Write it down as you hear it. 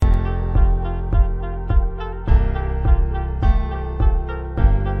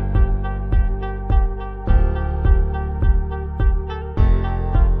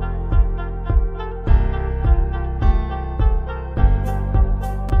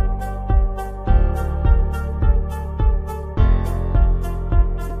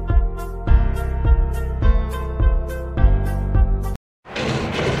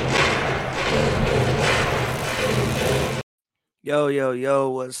Yo,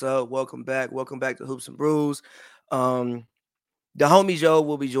 what's up? Welcome back. Welcome back to Hoops and Brews. Um, the homie Joe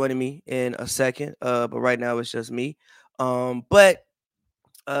will be joining me in a second. But right now it's just me. But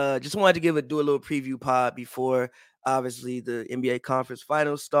just wanted to do a little preview pod before obviously the NBA conference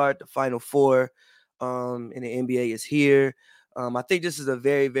finals start, the final four. And the NBA is here. I think this is a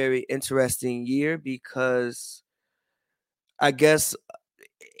very, very interesting year because I guess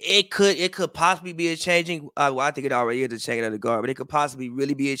it could possibly be a changing. Well, I think it already is a changing of the guard, but it could possibly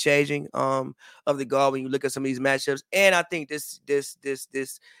really be a changing of the guard when you look at some of these matchups. And I think this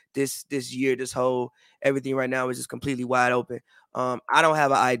year, this whole everything right now is just completely wide open. I don't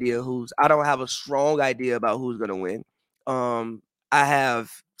have an idea who's. I don't have a strong idea about who's gonna win. I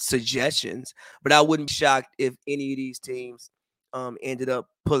have suggestions, but I wouldn't be shocked if any of these teams ended up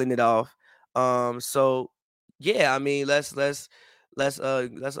pulling it off. So yeah, I mean, let's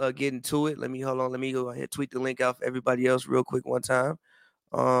get into it. Let me hold on. Let me go ahead tweet the link out for everybody else real quick one time.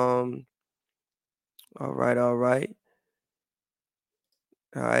 Um, all right, all right.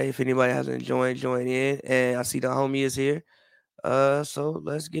 All right. If anybody hasn't joined, join in. And I see the homie is here. So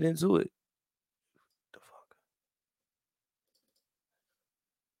let's get into it. The fuck?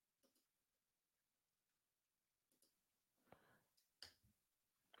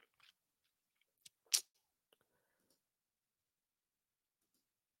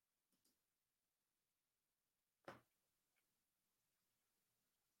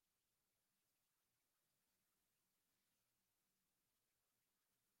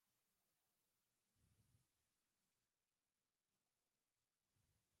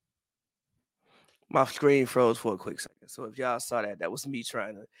 My screen froze for a quick second. So if y'all saw that, that was me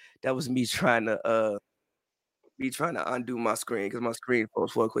trying to undo my screen because my screen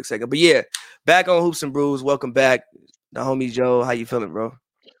froze for a quick second. But yeah, back on Hoops and Brews. Welcome back. The homie Joe. How you feeling, bro?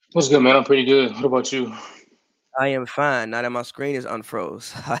 What's good, man? I'm pretty good. What about you? I am fine. Now that my screen is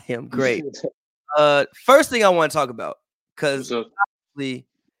unfroze. I am great. First thing I want to talk about, because What's up?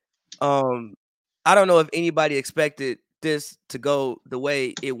 um, I don't know if anybody expected this to go the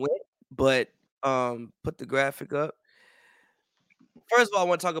way it went, but put the graphic up. First of all, I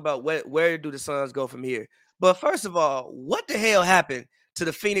want to talk about where do the Suns go from here. But first of all, what the hell happened to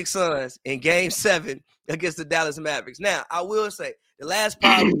the Phoenix Suns in Game 7 against the Dallas Mavericks? Now, I will say the last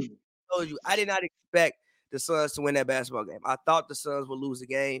pod told you I did not expect the Suns to win that basketball game. I thought the Suns would lose the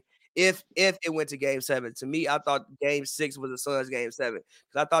game if it went to Game 7. To me, I thought Game 6 was the Suns' Game 7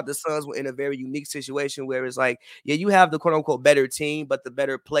 because I thought the Suns were in a very unique situation where it's like, yeah, you have the quote unquote better team, but the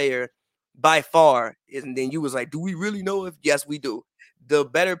better player by far is. And then you was like, do we really know if? Yes, we do. The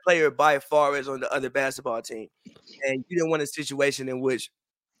better player by far is on the other basketball team, and you didn't want a situation in which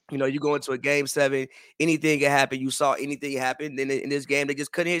you go into a game 7, anything can happen. You saw anything happen. Then in this game, they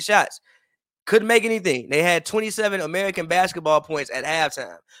just couldn't hit shots. Couldn't make anything. They had 27 American basketball points at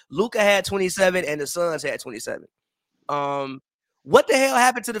halftime. Luka had 27 and the Suns had 27. What the hell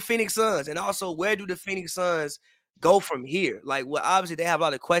happened to the Phoenix Suns? And also, where do the Phoenix Suns go from here? Like, well, obviously they have a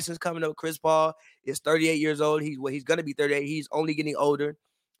lot of questions coming up. Chris Paul is 38 years old. He's gonna be 38. He's only getting older.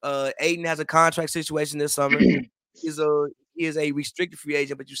 Aiden has a contract situation this summer. He's a he is a restricted free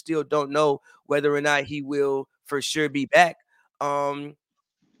agent, but you still don't know whether or not he will for sure be back. Um,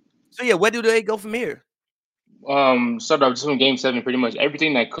 so yeah, where do they go from here? Started off just in game 7, pretty much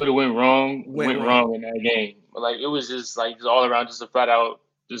everything that could have Went went wrong. wrong in that game. Like it was just all around just a flat out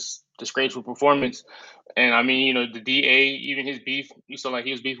just disgraceful performance. And I mean, the DA, even his beef, you saw like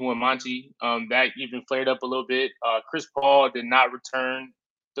he was beefing with Monty. That even flared up a little bit. Chris Paul did not return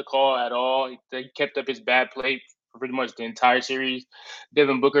the call at all. He kept up his bad play for pretty much the entire series.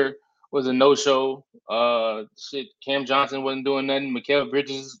 Devin Booker was a no show. Cam Johnson wasn't doing nothing. Mikal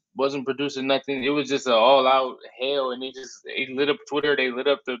Bridges wasn't producing nothing. It was just an all out hell, and they lit up Twitter. They lit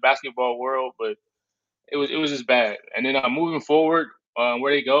up the basketball world, but it was just bad. And then moving forward,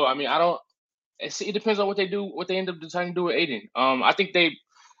 where they go, I mean, I don't. It depends on what they do, what they end up deciding to do with Aiden. I think they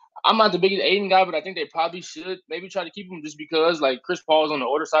I'm not the biggest Aiden guy, but I think they probably should maybe try to keep him just because like Chris Paul's on the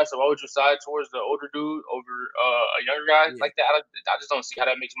older side, so why would you side towards the older dude over a younger guy Yeah. like that? I just don't see how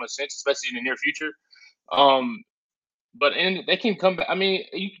that makes much sense, especially in the near future. Um, but and they can come back. I mean,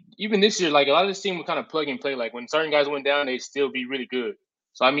 even this year, like a lot of this team would kind of plug and play. Like when certain guys went down, they still be really good.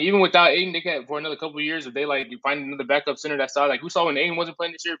 So I mean, even without Aiden, they can for another couple of years if they like find another backup center that side. Like we saw when Aiden wasn't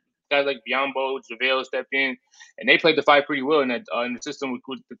playing this year, guys like Biombo, JaVale stepped in, and they played the five pretty well in the system with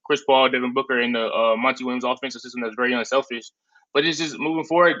Chris Paul, Devin Booker, and the Monty Williams offensive system that's very unselfish. But it's just moving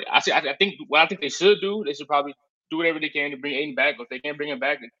forward. I think what I think they should do, they should probably do whatever they can to bring Aiden back. If they can't bring him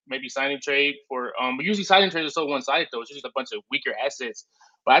back, maybe signing trade for. But usually signing trades are so one sided though. It's just a bunch of weaker assets.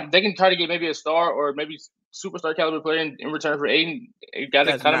 But they can try to get maybe a star or maybe superstar caliber player in return for Aiden. It got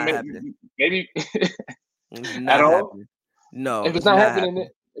to That's kind of not happening. maybe It's at not all. happening. No, If it's it's not not happening,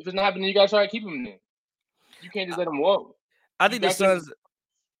 happening. you gotta try to keep him there. You can't just let him walk. I You think the got to. Suns.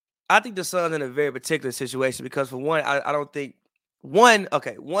 I think the Suns in a very particular situation because for one, I don't think one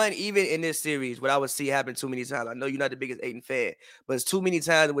even in this series, what I would see happen too many times. I know you're not the biggest Aiden fan, but it's too many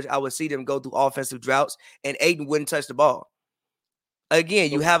times in which I would see them go through offensive droughts and Aiden wouldn't touch the ball.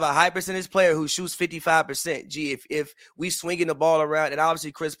 Again, you have a high percentage player who shoots 55%. Gee, if we swinging the ball around, and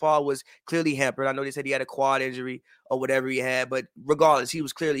obviously Chris Paul was clearly hampered. I know they said he had a quad injury or whatever he had, but regardless, he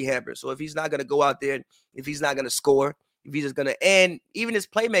was clearly hampered. So if he's not going to go out there, if he's not going to score, if he's just going to, and even his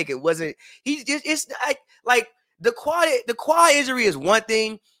playmaking wasn't, it's like the quad injury is one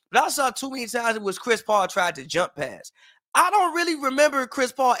thing, but I saw too many times it was Chris Paul tried to jump pass. I don't really remember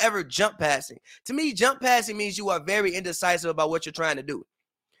Chris Paul ever jump passing. To me, jump passing means you are very indecisive about what you're trying to do.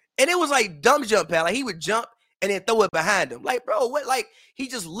 And it was like dumb jump pass. Like he would jump and then throw it behind him. Like, bro, what? Like he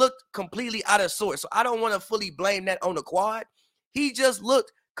just looked completely out of sorts. So I don't want to fully blame that on the quad. He just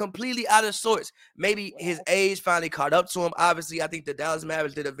looked completely out of sorts. Maybe his age finally caught up to him. Obviously, I think the Dallas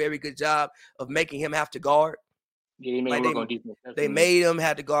Mavericks did a very good job of making him have to guard. Yeah, he made him work on defense. They made him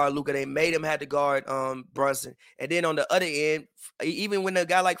have to guard Luka. They made him have to guard Brunson. And then on the other end, even when a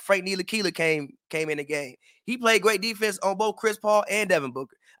guy like Frank Ntilikina came in the game, he played great defense on both Chris Paul and Devin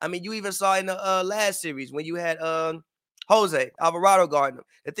Booker. I mean, you even saw in the last series when you had Jose Alvarado guarding him.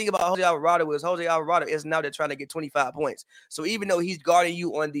 The thing about Jose Alvarado is now they're trying to get 25 points. So even though he's guarding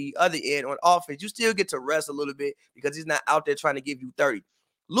you on the other end on offense, you still get to rest a little bit because he's not out there trying to give you 30.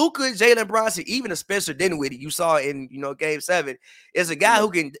 Luka, Jalen Brunson, even a Spencer Dinwiddie, you saw in Game 7, is a guy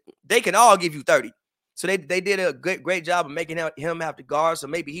who they can all give you 30. So they did a great job of making him have to guard. So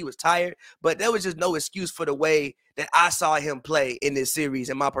maybe he was tired, but there was just no excuse for the way that I saw him play in this series,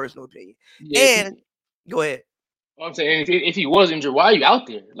 in my personal opinion. Yeah, and go ahead. I'm saying if he was injured, why are you out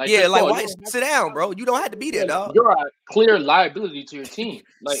there? Like, yeah, like why sit down, bro? You don't have to be there, dog. You're a clear liability to your team.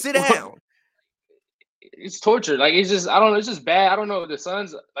 Like sit down. It's torture. Like it's just, I don't know. It's just bad. I don't know. The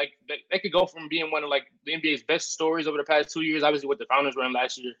Suns, like they could go from being one of like the NBA's best stories over the past 2 years, obviously what the Founders ran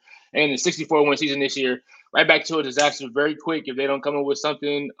last year, and the 64-win season this year, right back to a disaster very quick if they don't come up with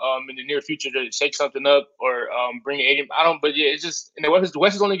something in the near future to shake something up or bring Aiden. But yeah, it's just, and the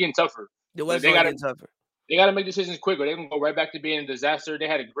West is only getting tougher. The West is only getting tougher. They got to make decisions quick, or they're gonna go right back to being a disaster. They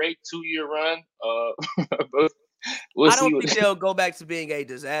had a great 2-year run. But I don't think they'll go back to being a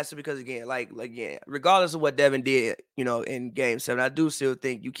disaster because again, regardless of what Devin did, in Game 7, I do still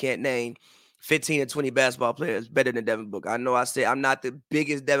think you can't name 15 or 20 basketball players better than Devin Booker. I know I said I'm not the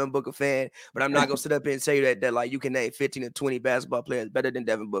biggest Devin Booker fan, but I'm not gonna sit up here and say that like you can name 15 or 20 basketball players better than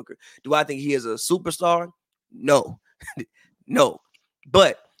Devin Booker. Do I think he is a superstar? No, no.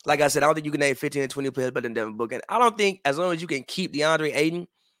 But like I said, I don't think you can name 15 or 20 players better than Devin Booker. And I don't think as long as you can keep DeAndre Ayton.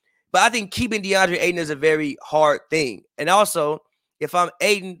 But I think keeping DeAndre Ayton is a very hard thing. And also, if I'm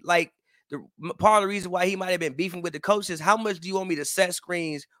Ayton, like the part of the reason why he might have been beefing with the coach is how much do you want me to set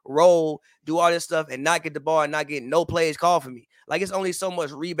screens, roll, do all this stuff, and not get the ball and not get no plays called for me? Like it's only so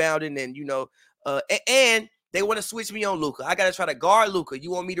much rebounding and and they want to switch me on Luka. I gotta try to guard Luka.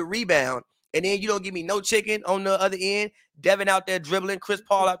 You want me to rebound, and then you don't give me no chicken on the other end. Devin out there dribbling, Chris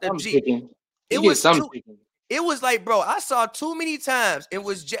Paul out there. It was like, bro, I saw too many times. It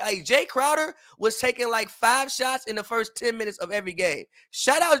was Jay Crowder was taking like 5 shots in the first 10 minutes of every game.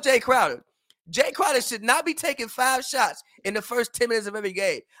 Shout out Jay Crowder. Jay Crowder should not be taking 5 shots in the first 10 minutes of every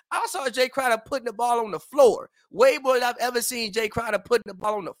game. I saw Jay Crowder putting the ball on the floor. Way more than I've ever seen Jay Crowder putting the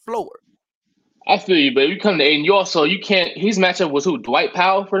ball on the floor. I feel you, but you come to Aiden, you can't. His matchup was who? Dwight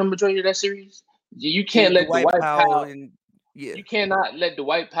Powell for the majority of that series. You can't let Dwight Powell. Yeah. You cannot let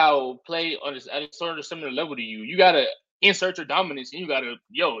Dwight Powell play on at a sort of similar level to you. You gotta insert your dominance, and you gotta,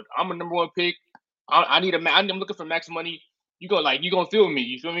 I'm a number 1 pick. I'm looking for max money. You gonna feel me.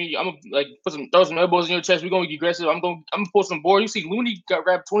 You feel me? I'm gonna like throw some elbows in your chest. We're gonna get aggressive. I'm gonna pull some boards. You see, Looney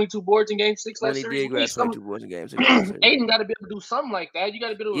grabbed 22 boards in Game 6 last series. He did grab 22 boards in Game 6. Aiden got to be able to do something like that. You got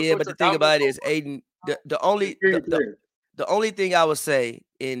to be able to. Yeah, but the thing about it is, Aiden, the only thing I would say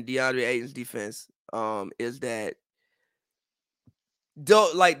in DeAndre Ayton's defense, is that.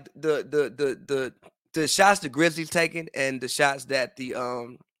 Like the shots the Grizzlies taking and the shots that the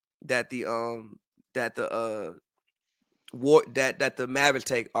Mavericks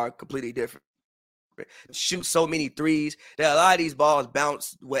take are completely different. Shoot so many threes that a lot of these balls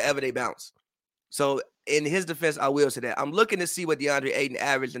bounce wherever they bounce. So in his defense, I will say that I'm looking to see what DeAndre Ayton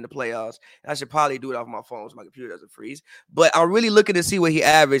averaged in the playoffs. I should probably do it off my phone so my computer doesn't freeze. But I'm really looking to see what he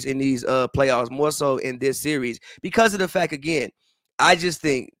averaged in these playoffs, more so in this series, because of the fact, again, I just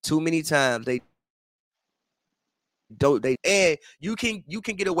think too many times they don't and you can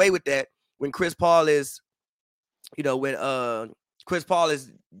get away with that when Chris Paul is, when Chris Paul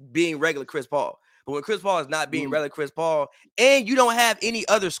is being regular Chris Paul. But when Chris Paul is not being regular Chris Paul, and you don't have any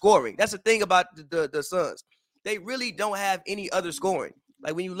other scoring, that's the thing about the Suns. They really don't have any other scoring.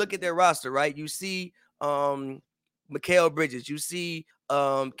 Like when you look at their roster, right? You see Mikal Bridges, you see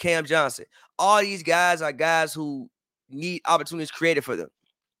Cam Johnson. All these guys are guys who need opportunities created for them.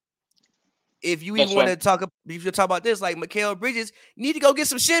 If you even want to talk, if you talk about this, like Mikal Bridges, you need to go get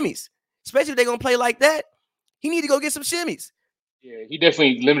some shimmies, especially if they're gonna play like that. He need to go get some shimmies. Yeah, he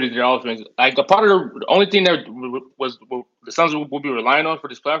definitely limited their offense. Like a part of the only thing that was the Suns will be relying on for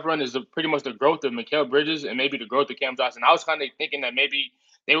this playoff run is pretty much the growth of Mikal Bridges and maybe the growth of Cam Johnson. I was kind of thinking that maybe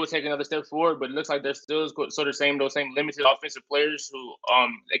they would take another step forward, but it looks like they're still sort of those same limited offensive players who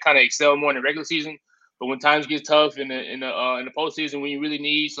they kind of excel more in the regular season. But when times get tough in the postseason, when you really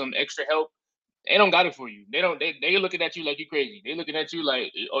need some extra help, they don't got it for you. They looking at you like you crazy. They looking at you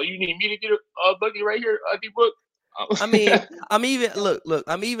like, oh, you need me to get a bucket right here, D-Book? I mean, I'm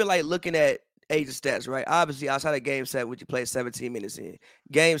even like looking at Agent stats, right? Obviously, outside of Game 7, which he played 17 minutes in.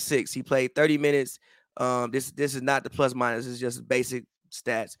 Game 6, he played 30 minutes. This is not the plus minus. It's just basic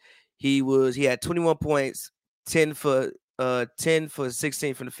stats. He had 21 points, 10 for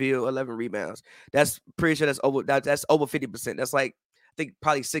 16 from the field, 11 rebounds. That's pretty sure that's over 50%. That's like, I think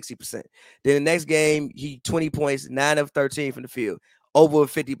probably 60%. Then the next game, he 20 points, 9 of 13 from the field, over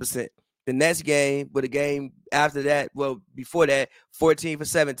 50%. The next game, but the game after that, well, before that, 14 for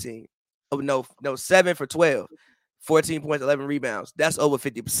 17. Oh, no, 7 for 12. 14 points, 11 rebounds. That's over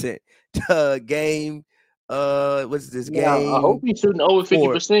 50%. Game, what's this game? I hope he's shooting over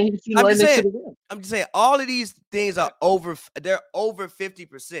 50%. I'm just saying, all of these things are they're over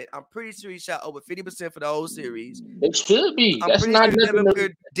 50%. I'm pretty sure he shot over 50% for the whole series. It should be. I'm pretty sure Devin Booker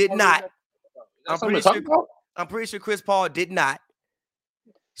did not. I'm pretty sure Chris Paul did not.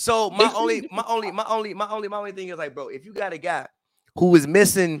 So my only thing is like, bro, if you got a guy who is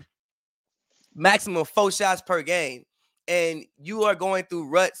missing maximum 4 shots per game, and you are going through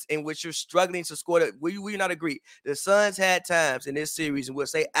ruts in which you're struggling to score, will you not agree? The Suns had times in this series in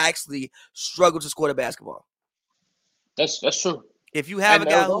which they actually struggled to score the basketball. That's true. If you have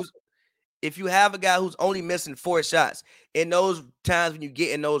a guy who's only missing 4 shots, in those times when you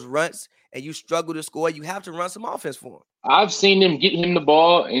get in those runs and you struggle to score, you have to run some offense for him. I've seen them get him the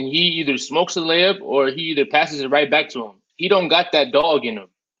ball, and he either smokes a layup or he either passes it right back to him. He don't got that dog in him.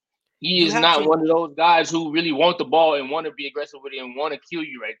 He is not one of those guys who really want the ball and want to be aggressive with it and want to kill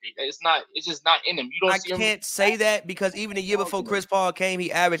you right there. It's just not in him. I can't say that because even the year before Chris Paul came,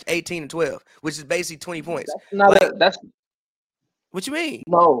 he averaged 18 and 12, which is basically 20 points. What you mean?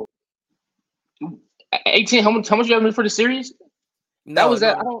 No. 18, how much you have for the series? No. I'm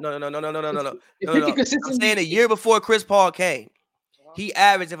saying a year before Chris Paul came, he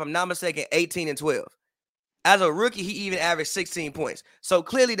averaged, if I'm not mistaken, 18 and 12. As a rookie, he even averaged 16 points. So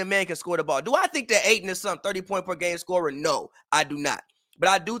clearly the man can score the ball. Do I think that Ayton is some 30-point per game scorer? No, I do not. But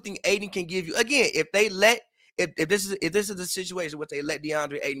I do think Ayton can give you, again, if this is the situation where they let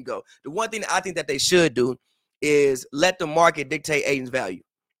DeAndre Ayton go, the one thing that I think that they should do is let the market dictate Ayton's value.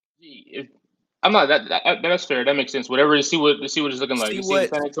 I'm not that's fair. That makes sense. Whatever to see what it's looking like. You see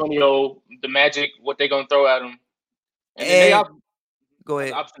San Antonio, the Magic, what they're gonna throw at him. And go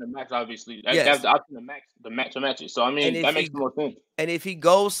ahead. The option to max, obviously. They have the option to match it. So I mean, that makes more sense. And if he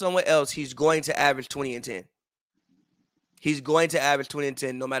goes somewhere else, he's going to average 20 and 10. He's going to average 20 and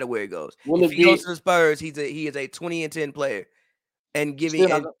 10 no matter where he goes. If he goes to the Spurs, he is a 20 and 10 player. And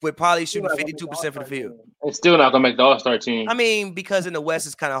we're probably shooting 52% for the field. It's still not gonna make the All-Star team. I mean, because in the West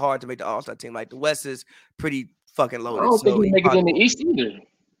it's kind of hard to make the All-Star team. Like the West is pretty fucking loaded. I don't think he make it in the East either.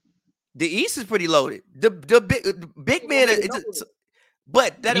 The East is pretty loaded. The big man,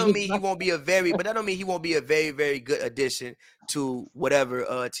 but that don't mean he won't be a very very good addition to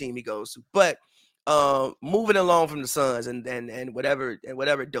whatever team he goes to. But moving along from the Suns and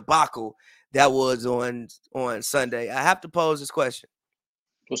whatever debacle that was on Sunday, I have to pose this question.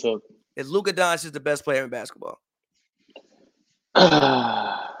 What's up? Is Luka Doncic the best player in basketball?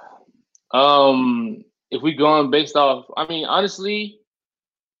 If we going based off, I mean, honestly,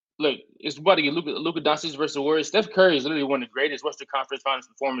 look, it's about to get Luka Doncic versus the Warriors. Steph Curry is literally one of the greatest Western Conference Finals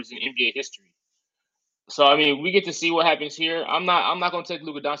performers in NBA history. So I mean, we get to see what happens here. I'm not going to take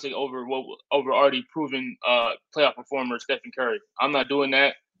Luka Doncic over already proven playoff performer Stephen Curry. I'm not doing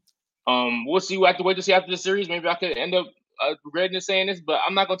that. We'll see. We'll have to wait to see after the series. Maybe I could end up regretting saying this, but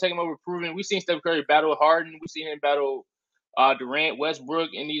I'm not going to take him over proven. We've seen Steph Curry battle Harden. We've seen him battle Durant, Westbrook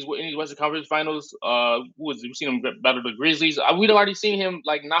in these Western Conference Finals. We've seen him battle the Grizzlies. We've already seen him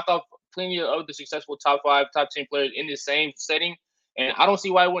like knock off plenty of the successful top 5, top 10 players in the same setting, and I don't see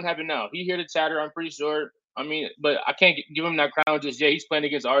why it wouldn't happen now. He here to chatter, I'm pretty sure. I mean, but I can't give him that crown just yet. He's playing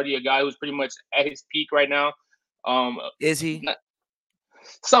against already a guy who's pretty much at his peak right now. Is he?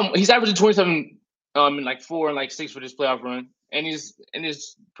 He's averaging 27 in like 4 and like 6 for this playoff run. And he's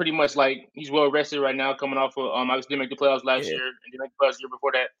pretty much like he's well rested right now, coming off of obviously didn't make the playoffs last year and didn't make the playoffs the year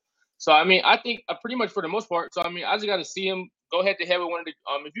before that. So I mean, I think pretty much for the most part. So I mean, I just got to see him go head to head with one of the.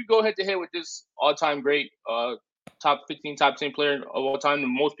 If you go head to head with this all-time great top 15, top 10 player of all time to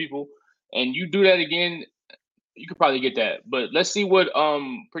most people, and you do that again, you could probably get that. But let's see what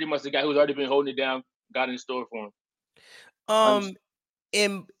pretty much the guy who's already been holding it down got in store for him.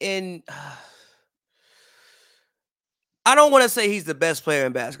 In I don't want to say he's the best player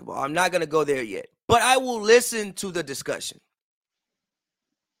in basketball. I'm not going to go there yet, but I will listen to the discussion.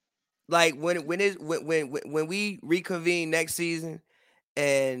 Like when we reconvene next season,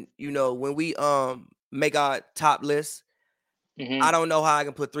 and when we make our top list, I don't know how I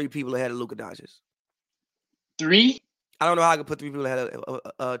can put 3 people ahead of Luka Doncic. 3? I don't know how I can put 3 people ahead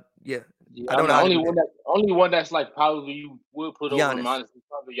of yeah. I don't know. Only one that's like probably you would put over Giannis is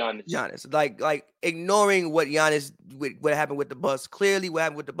probably Giannis. Giannis, like ignoring what Giannis what happened with the Bucks. Clearly, what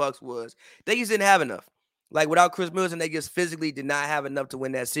happened with the Bucks was they just didn't have enough. Like without Chris Middleton, they just physically did not have enough to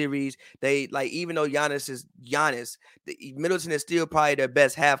win that series. They even though Giannis is Giannis, Middleton is still probably their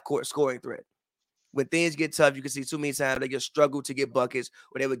best half-court scoring threat. When things get tough, you can see too many times they just struggle to get buckets,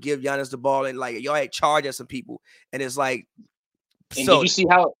 or they would give Giannis the ball and like y'all had charge at some people, and it's like. And did you see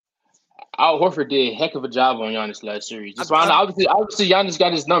how Al Horford did a heck of a job on Giannis last series? Obviously, Giannis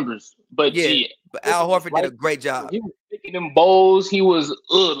got his numbers, but but Al Horford did a great job. He was picking them bowls. He was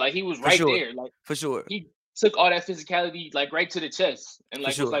he was right there, like for sure. He took all that physicality like right to the chest, and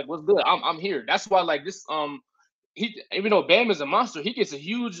like was like, "What's good? I'm here." That's why like this he even though Bam is a monster, he gets a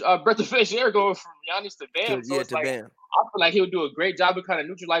huge breath of fresh air going from Giannis to Bam. So it's like Bam. I feel like he'll do a great job of kind of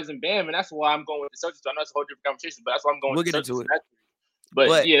neutralizing Bam, and that's why I'm going with the Celtics. I know it's a whole different conversation, but that's why I'm going. We'll get into it.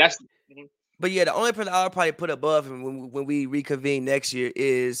 But yeah, that's. But yeah, the only person I'll probably put above him when we reconvene next year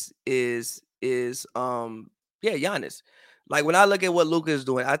is Giannis. Like when I look at what Luka is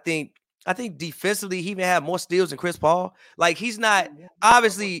doing, I think defensively he even had more steals than Chris Paul. Like he's not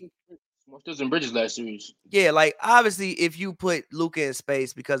obviously more steals than Bridges last series. Yeah, like obviously if you put Luka in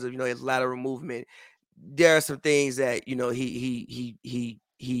space because of his lateral movement, there are some things that he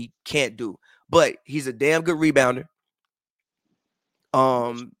can't do. But he's a damn good rebounder.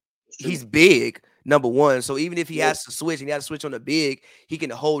 He's big, number one. So even if he has to switch and he has to switch on the big, he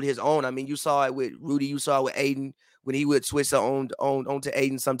can hold his own. I mean, you saw it with Rudy, you saw it with Aiden when he would switch on to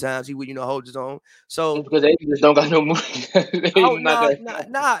Aiden. Sometimes he would, hold his own. So because Aiden just don't got no move. Nah. Like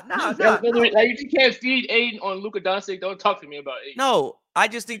you can't feed Aiden on Luka Doncic. Don't talk to me about Aiden. No, I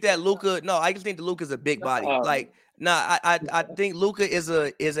just think that Luka. No, I just think that Luka's a big body. I think Luka is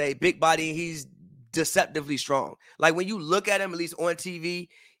a big body. And he's deceptively strong. Like when you look at him, at least on TV,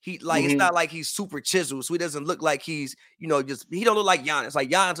 he it's not like he's super chiseled, so he doesn't look like he's he don't look like Giannis.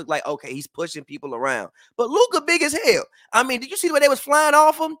 Like Giannis look like okay, he's pushing people around, but Luka big as hell. I mean, did you see the way they was flying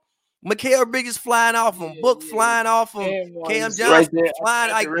off him? Mikal Bridges flying off him, Book flying off him, Cam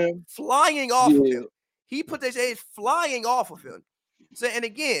Johnson flying off of him. He put his head flying off of him. So and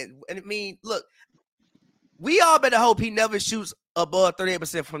I mean, look, we all better hope he never shoots above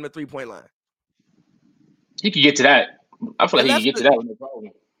 38% from the 3-point line. He could get to that. I feel like he could get to that with no problem.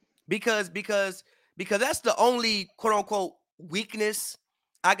 Because that's the only quote unquote weakness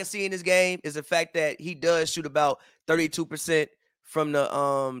I can see in this game is the fact that he does shoot about 32% from the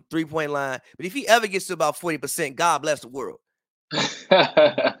 3-point line. But if he ever gets to about 40%, God bless the world.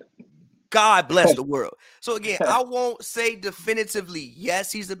 God bless the world. So again, I won't say definitively yes,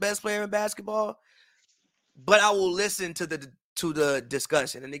 he's the best player in basketball, but I will listen to the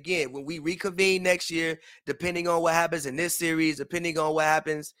discussion. And again, when we reconvene next year, depending on what happens in this series, depending on what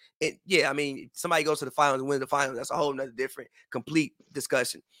happens, I mean, somebody goes to the finals and wins the finals. That's a whole nother different, complete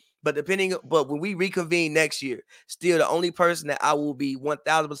discussion. But when we reconvene next year, still the only person that I will be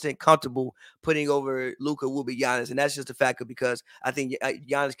 1,000% comfortable putting over Luka will be Giannis. And that's just a fact because I think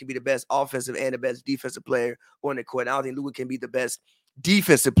Giannis can be the best offensive and the best defensive player on the court. I don't think Luka can be the best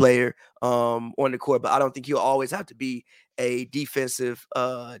defensive player on the court, but I don't think he'll always have to be a defensive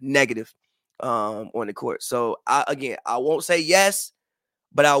negative on the court. So I won't say yes,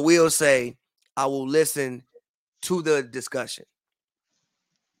 but I will say I will listen to the discussion.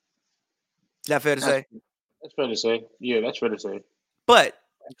 Is that fair to say? That's fair to say. Yeah, that's fair to say. But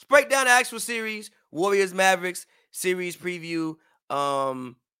let's break down the actual series. Warriors, Mavericks. series preview.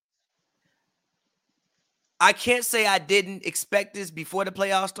 I can't say I didn't expect this before the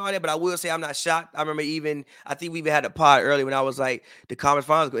playoffs started, but I will say I'm not shocked. I remember I think we even had a pod earlier when I was like, the conference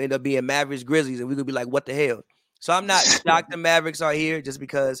finals going to end up being Mavericks Grizzlies, and we could be like, what the hell? So I'm not shocked the Mavericks are here, just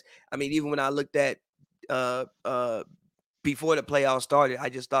because, I mean, even when I looked at before the playoffs started, I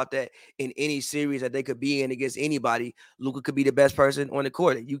just thought that in any series that they could be in against anybody, Luka could be the best person on the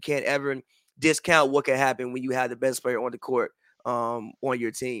court. You can't ever discount what can happen when you have the best player on the court on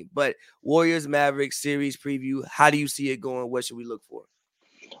your team. But Warriors Mavericks series preview, how do you see it going? What should we look for?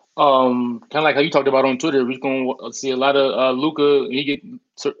 Kind of like how you talked about on Twitter, we're gonna see a lot of Luka. He get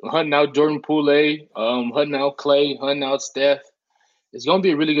hunting out Jordan Poole, hunting out Clay, hunting out Steph. It's gonna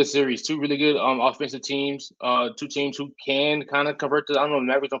be a really good series. Two really good offensive teams. Two teams who can kind of convert to. I don't know, the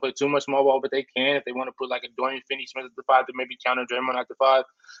Mavericks don't play too much small ball, but they can if they want to put like a Dorian Finney-Smith at the 5 to maybe counter Draymond at the 5.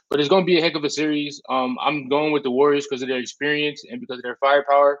 But it's gonna be a heck of a series. I'm going with the Warriors because of their experience and because of their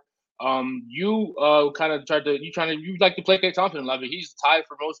firepower. You you like to play Klay Thompson a lot, but he's tied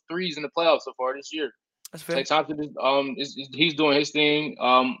for most threes in the playoffs so far this year. That's fair. Klay Thompson he's doing his thing.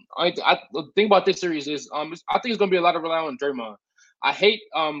 The thing about this series is I think it's gonna be a lot of rely on Draymond. I hate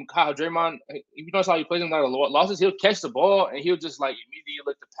how Draymond, you notice how he plays him out of losses, he'll catch the ball and he'll just like immediately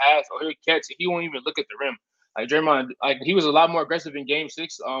look to pass, or he'll catch it. He won't even look at the rim. Like Draymond, like he was a lot more aggressive in Game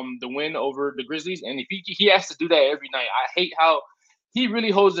 6, the win over the Grizzlies, and if he has to do that every night. I hate how he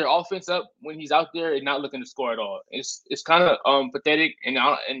really holds their offense up when he's out there and not looking to score at all. It's kind of pathetic, and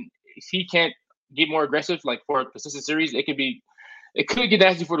if he can't get more aggressive, like for a consistent series, it could get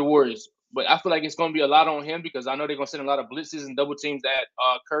nasty for the Warriors. But I feel like it's going to be a lot on him because I know they're going to send a lot of blitzes and double teams at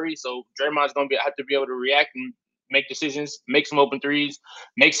Curry. So Draymond's going to have to be able to react and make decisions, make some open threes,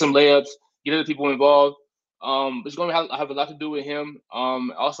 make some layups, get other people involved. It's going to have a lot to do with him.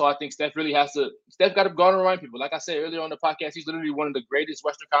 Also, I think Steph got to go and remind people. Like I said earlier on the podcast, he's literally one of the greatest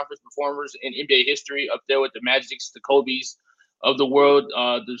Western Conference performers in NBA history, up there with the Magics, the Kobe's of the world,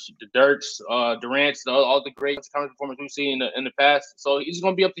 the Dirks, Durant's, all the great performances we've seen in the past. So it's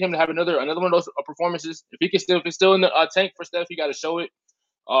going to be up to him to have another one of those performances. If it's still in the tank for Steph, he got to show it.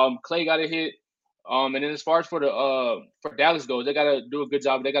 Clay got to hit. And then as far as for Dallas goes, they got to do a good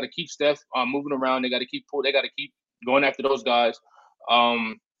job. They got to keep Steph moving around. They got to keep going after those guys.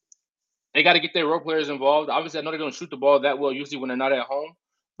 They got to get their role players involved. Obviously, I know they don't shoot the ball that well usually when they're not at home,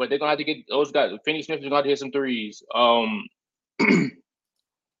 but they're gonna have to get those guys. Finney-Smith is gonna have to hit some threes.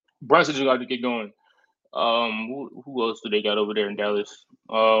 Brunson's got to get going. Who else do they got over there in Dallas?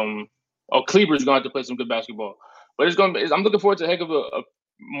 Kleber's gonna have to play some good basketball. But I'm looking forward to a heck of a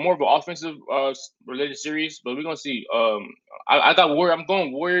more of an offensive related series. But we're gonna see. I'm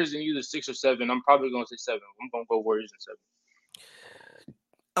going Warriors in either 6 or 7. I'm probably gonna say 7. I'm gonna go Warriors in 7.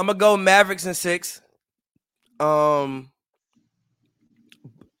 I'm gonna go Mavericks in 6.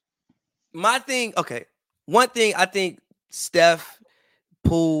 My thing, okay. One thing I think Steph,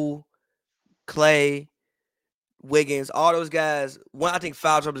 Poole, Clay, Wiggins, all those guys. One, I think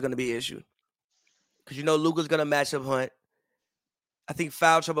foul trouble is going to be an issue because Luka's going to match up Hunt. I think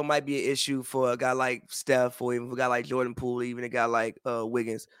foul trouble might be an issue for a guy like Steph, or even for a guy like Jordan Poole, even a guy like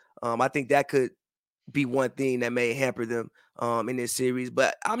Wiggins. I think that could be one thing that may hamper them in this series.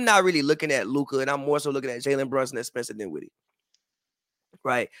 But I'm not really looking at Luka, and I'm more so looking at Jalen Brunson and Spencer Dinwiddie.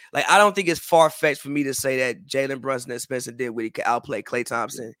 Right. Like, I don't think it's far-fetched for me to say that Jalen Brunson and Spencer Dinwiddie could outplay Klay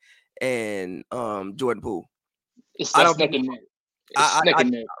Thompson and Jordan Poole. I don't think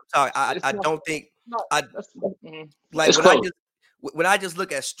I don't think when I just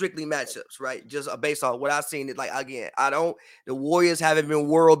look at strictly matchups, right? Just based on what I've seen, it like again, the Warriors haven't been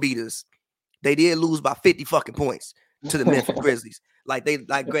world beaters. They did lose by 50 fucking points to the Memphis Grizzlies.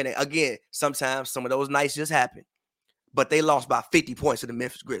 Granted, again, sometimes some of those nights just happen. But they lost by 50 points to the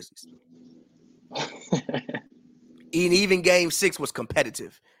Memphis Grizzlies. Even Game 6 was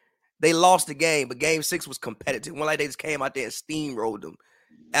competitive. They lost the game, but Game 6 was competitive. One like they just came out there and steamrolled them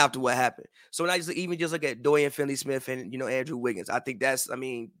after what happened. So when I just look at Dorian Finney-Smith and Andrew Wiggins, I think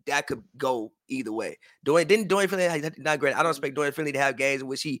that could go either way. Dorian Finney not great. I don't expect Dorian Finney to have games in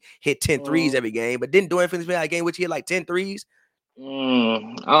which he hit 10 threes every game, but didn't Dorian Finney-Smith have a game in which he hit like 10 threes? I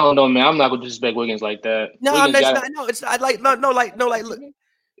don't know, man. I'm not gonna disrespect Wiggins like that. No, Wiggins look.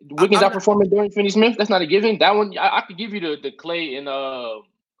 Wiggins outperforming Dorian Finney-Smith. That's not a given. That one, I could give you the Clay and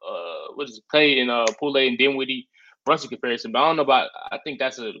Clay and Poole and Dinwiddie Brunson comparison, but I don't know about. I think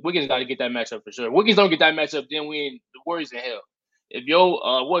Wiggins got to get that matchup for sure. Wiggins don't get that matchup, then the Warriors in hell. If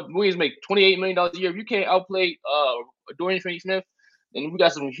Wiggins make $28 million a year, if you can't outplay Dorian Finney-Smith, then they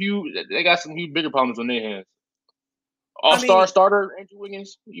got some huge bigger problems on their hands. All-star starter Andrew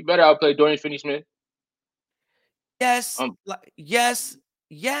Wiggins, you better outplay Dorian Finney-Smith. Yes, Um, like yes,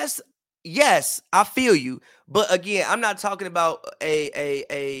 I feel you. But again, I'm not talking about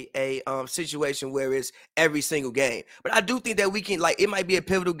a situation where it's every single game. But I do think that we can, like, it might be a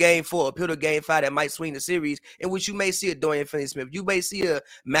pivotal game 4, a pivotal game 5 that might swing the series, in which you may see a Dorian Finney-Smith, you may see a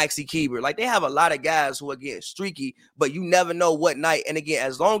Maxi Kleber. Like, they have a lot of guys who are getting streaky, but you never know what night. And again,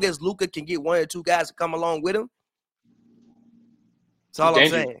 as long as Luka can get 1 or 2 guys to come along with him, that's it's all I'm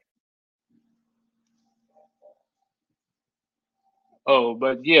dangerous. saying. Oh,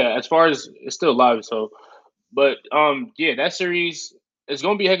 but yeah, as far as it's still live, so but yeah, that series is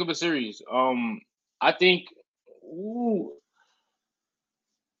gonna be a heck of a series. I think ooh,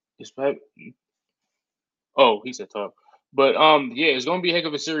 it's oh, he said talk. But yeah, it's gonna be a heck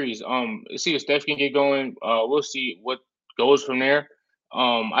of a series. Let's see if Steph can get going. We'll see what goes from there.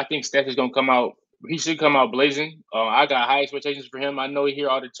 I think Steph is gonna come out. He should come out blazing. I got high expectations for him. I know you hear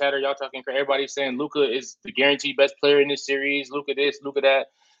all the chatter. Y'all talking. Everybody's saying Luca is the guaranteed best player in this series. Luca this, Luca that.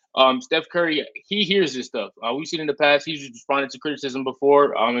 Steph Curry, he hears this stuff. We've seen in the past. He's responded to criticism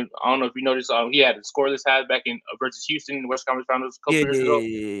before. I don't know if you noticed. He had a scoreless half back in versus Houston in the West Conference Finals a Yeah, couple years yeah, yeah, ago.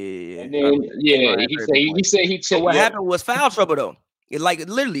 yeah, And yeah. then Came yeah, out at he very said big he point. said he But checked. what Yeah, happened was foul trouble though. It, like,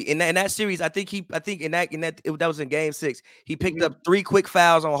 literally in that series, I think that was in Game 6. He picked up 3 quick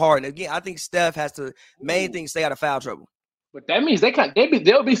fouls on Harden. Again, I think Steph has to main thing stay out of foul trouble. but that means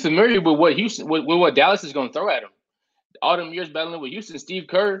they'll be familiar with what Houston with what Dallas is going to throw at them. All them years battling with Houston, Steve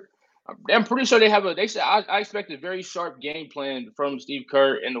Kerr. I'm pretty sure they have a. They said I expect a very sharp game plan from Steve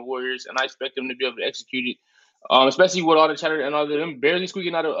Kerr and the Warriors, and I expect them to be able to execute it. Especially with all the chatter and all of them barely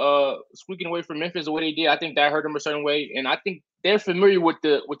squeaking away from Memphis the way they did. I think that hurt them a certain way, and I think they're familiar with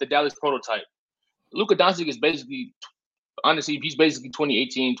the Dallas prototype. Luka Doncic is basically, honestly, he's basically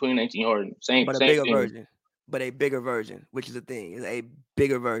 2018, 2019 Harden. But a Same bigger thing. version. But a bigger version, which is the thing. Is a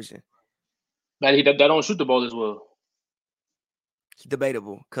bigger version. That don't shoot the ball as well. It's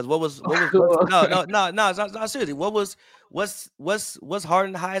debatable. Because what's no, it's not seriously. What's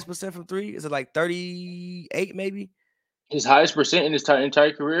Harden highest percent from 3? Is it like 38 maybe? His highest percent in his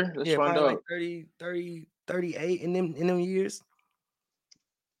entire career? Let's Yeah, find probably out. like 38 in them years.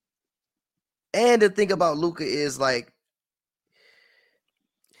 And the thing about Luka is, like,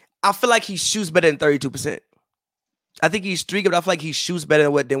 I feel like he shoots better than 32%. I think he's streaking, but I feel like he shoots better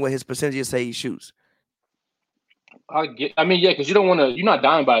than what his percentages say he shoots. I mean, yeah, because you're not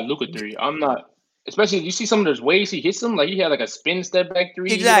dying by a Luka 3. I'm not, especially you see some of those ways he hits them. Like he had like a spin step back 3.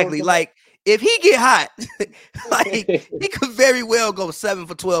 Exactly. Like, if he get hot, like, he could very well go 7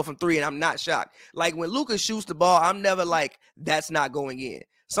 for 12 from 3, and I'm not shocked. Like, when Luka shoots the ball, I'm never like, that's not going in.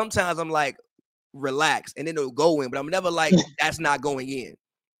 Sometimes I'm like, relax, and then it'll go in, but I'm never like, that's not going in.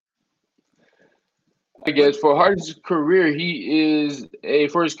 I guess for Harden's career,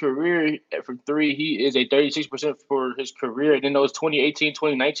 for his career from 3, he is a 36% for his career. And in those 2018,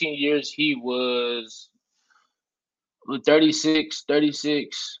 2019 years, he was 36.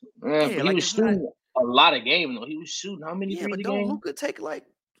 Yeah, But he like, was it's not. shooting a lot of games though. He was shooting how many Yeah, threes but a don't game? Luka take, like,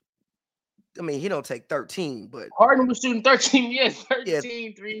 I mean, he don't take 13, but Harden was shooting 13, yes, yeah,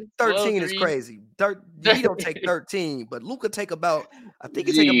 13 threes, 12 13 is threes. crazy. He don't take 13, but Luka take about, I think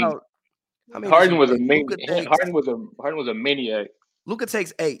he take Gee, about, how many does he take? Harden was a maniac. Luka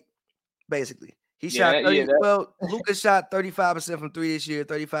takes 8, basically. He Yeah, shot that, 30. yeah, that. Well, Luka shot 35% from 3 this year,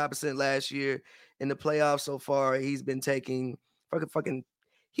 35% last year. In the playoffs so far, he's been taking fucking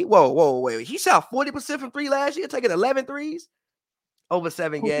wait. He shot 40% from 3 last year, taking 11 threes over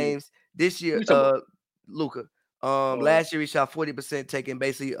 7 games. This year, Luka. Last year he shot 40%, taking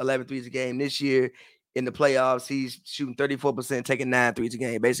basically 11 threes a game. This year in the playoffs, he's shooting 34%, taking 9 threes a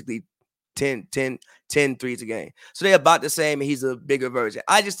game, basically 10 threes a game. So they're about the same, and he's a bigger version.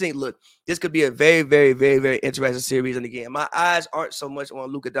 I just think, look, this could be a very, very, very, very interesting series. And again, my eyes aren't so much on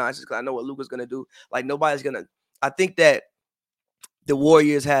Luka Doncic because I know what Luka's going to do. Like, nobody's going to – I think that the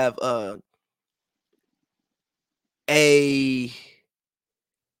Warriors have a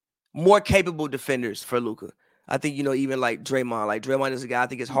more capable defenders for Luka. I think, even like Draymond. Like, Draymond is a guy, I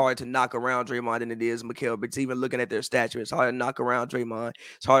think it's hard to knock around Draymond than it is Mikal. But even looking at their stature, it's harder to knock around Draymond.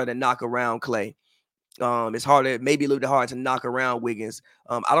 It's harder to knock around Clay. It's harder, maybe a little bit hard to knock around Wiggins.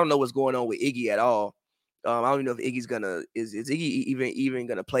 I don't know what's going on with Iggy at all. I don't even know if Iggy's is Iggy even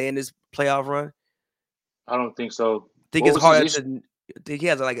gonna play in this playoff run. I don't think so. I think it's harder to. I think he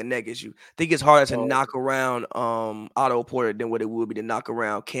has like a neck issue. I think it's harder to knock around Otto Porter than what it would be to knock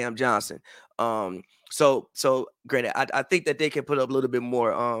around Cam Johnson. So granted, I think that they can put up a little bit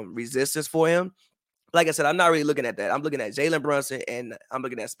more resistance for him. Like I said, I'm not really looking at that. I'm looking at Jalen Brunson and I'm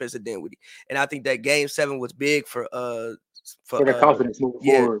looking at Spencer Dinwiddie. And I think that Game 7 was big for their confidence moving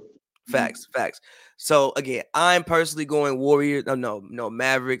forward. Facts, facts. So again, I'm personally going Warriors. No,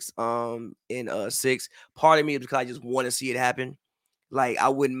 Mavericks. In 6. Part of me is because I just want to see it happen. Like I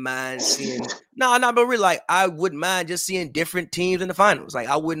wouldn't mind seeing but really, like I wouldn't mind just seeing different teams in the finals. Like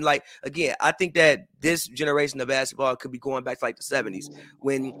I wouldn't like again. I think that this generation of basketball could be going back to like the 70s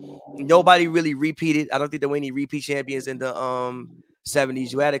when nobody really repeated. I don't think there were any repeat champions in the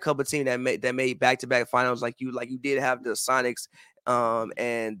 70s. You had a couple of teams that made back-to-back finals. Like you did have the Sonics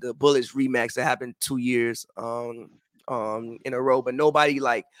and the Bullets rematch that happened 2 years in a row, but nobody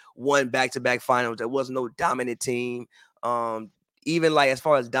like won back-to-back finals. There was no dominant team. Even like as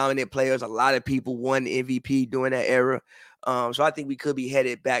far as dominant players, a lot of people won MVP during that era. So I think we could be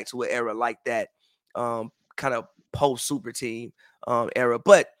headed back to an era like that, kind of post super team era.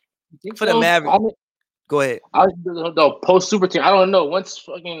 But for the Mavericks, go ahead. The post super team. I don't know. Once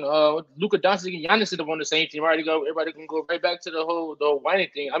fucking Luka Doncic and Giannis are on the same team, everybody can go right back to the whining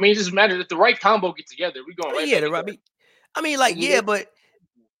thing. I mean, it just matters if the right combo get together. We going right. Yeah, back I mean, like but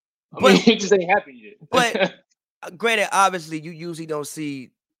it just ain't happened yet. But granted, obviously, you usually don't see.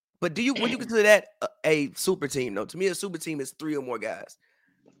 But would you consider that a super team? No, to me, a super team is 3 or more guys.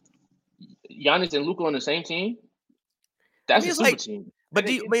 Giannis and Luka on the same team. That's a super team. But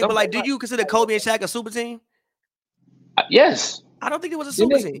do you consider Kobe and Shaq a super team? Yes. I don't think it was a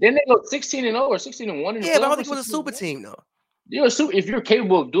super team. Then they go 16-0 or 16-1. Yeah, but I don't think it was a super team though. If you're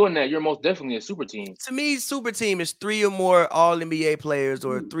capable of doing that, you're most definitely a super team. To me, super team is 3 or more All NBA players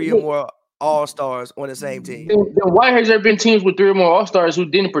or 3 or more All-Stars on the same team. Then why has there been teams with 3 or more All-Stars who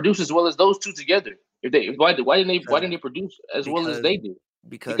didn't produce as well as those two together? Why didn't they produce as well as they did?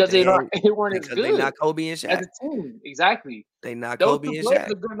 Because they weren't as good. They're not Kobe and Shaq. As a team, exactly. They not Kobe and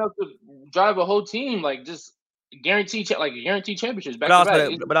Shaq. Are good enough to drive a whole team, like just guarantee championships back to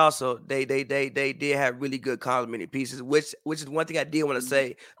back. But also they did have really good complementary pieces, which is one thing I did want to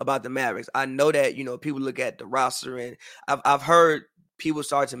say about the Mavericks. I know that people look at the roster, and I've heard people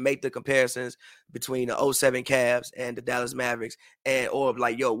start to make the comparisons between the 07 Cavs and the Dallas Mavericks, or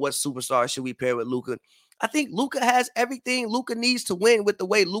like, what superstar should we pair with Luka? I think Luka has everything Luka needs to win with the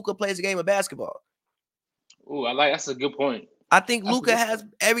way Luka plays the game of basketball. Oh, that's a good point. I think Luka has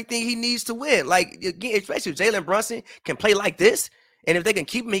everything he needs to win. Like, again, especially if Jalen Brunson can play like this, and if they can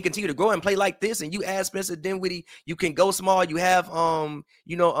keep him, he continue to grow and play like this, and you add Spencer Dinwiddie, you can go small. You have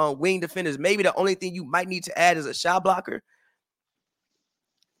wing defenders. Maybe the only thing you might need to add is a shot blocker,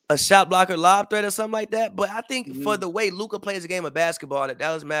 lob threat, or something like that. But I think for the way Luka plays the game of basketball, the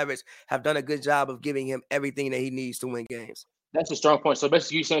Dallas Mavericks have done a good job of giving him everything that he needs to win games. That's a strong point. So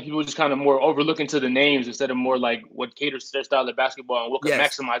basically, you're saying people just kind of more overlooking to the names instead of more like what caters to their style of basketball and what can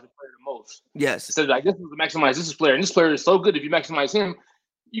maximize the player the most. Yes. Instead of like, this is to maximize this player, and this player is so good. If you maximize him,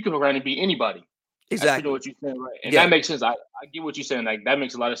 you can go around and beat anybody. Exactly. That's what you're saying, right? And that makes sense. I get what you're saying. Like, that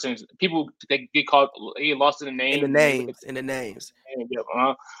makes a lot of sense. People, they get caught, they get lost in the name. In the names.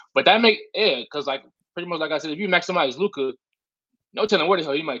 But that because like pretty much like I said, if you maximize Luka, no telling where the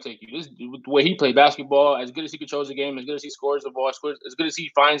hell he might take you. This the way he played basketball, as good as he controls the game, as good as he scores the ball, as good as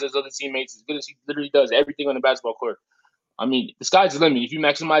he finds his other teammates, as good as he literally does everything on the basketball court. I mean, the sky's the limit. If you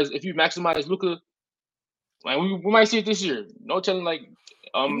maximize Luka, like we might see it this year. No telling, like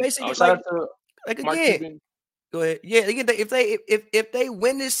you may see shout out to Mark again. Cuban. Go ahead. Yeah, if they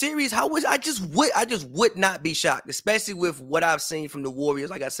win this series, I just would not be shocked, especially with what I've seen from the Warriors.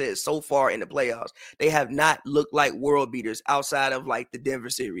 Like I said, so far in the playoffs, they have not looked like world beaters outside of like the Denver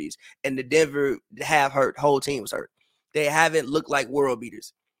series, and the Denver whole team was hurt. They haven't looked like world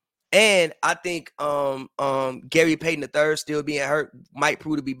beaters, and I think Gary Payton III still being hurt might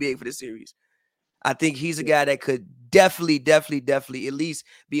prove to be big for the series. I think he's a guy that could definitely at least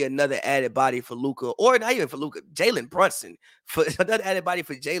be another added body for Luka, or not even for Luka, Jalen Brunson, for another added body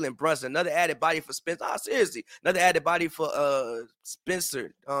for Jalen Brunson, another added body for Spencer. Oh, seriously, another added body for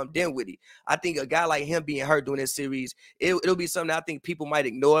Spencer Dinwiddie. I think a guy like him being hurt during this series, it'll be something I think people might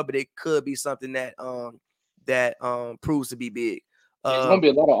ignore, but it could be something that proves to be big. There's gonna be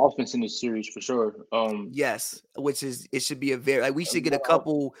a lot of offense in this series for sure. Yes, it should be we should get a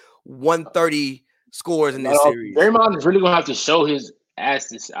couple 130 scores in this series. Draymond is really gonna have to show his ass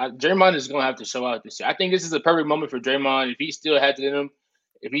this. Draymond is gonna have to show out this year. I think this is a perfect moment for Draymond. If he still has it in him,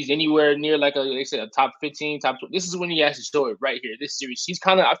 if he's anywhere near like a top 15, top 20, this is when he has to show it right here. This series,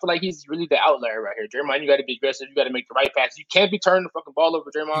 I feel like he's really the outlier right here. Draymond, you got to be aggressive. You got to make the right pass. You can't be turning the fucking ball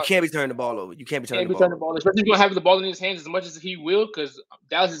over, Draymond. You can't be turning the ball over. Especially if he's gonna have the ball in his hands as much as he will, because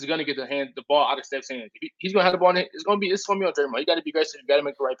Dallas is gonna get the ball out of Steph's hands. If he's gonna have the ball in it, it's gonna be on Draymond. You got to be aggressive. You got to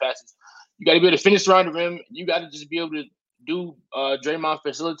make the right passes. You got to be able to finish around the rim. You got to just be able to do Draymond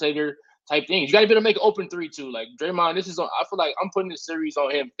facilitator type things. You got to be able to make an open three too. Like Draymond, this is on. I feel like I'm putting this series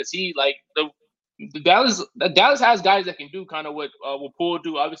on him because he like the Dallas has guys that can do kind of what Poole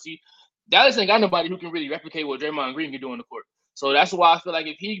do. Obviously, Dallas ain't got nobody who can really replicate what Draymond Green can do on the court. So that's why I feel like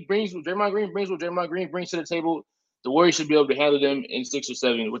if he brings what Draymond Green brings to the table, the Warriors should be able to handle them in 6 or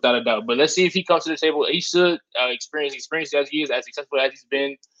 7 without a doubt. But let's see if he comes to the table. He should experience as he is, as successful as he's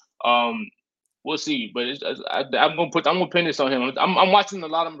been. We'll see. But I'm gonna pin this on him. I'm watching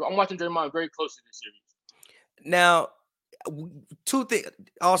I'm watching Draymond very closely this series. Now, two things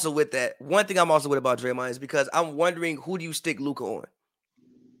also with that. One thing I'm also with about Draymond is because I'm wondering who do you stick Luka on?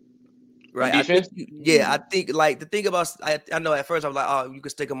 Right. I think like the thing about I know at first I'm like, oh, you can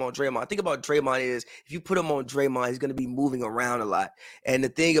stick him on Draymond. I think about Draymond is if you put him on Draymond, he's gonna be moving around a lot. And the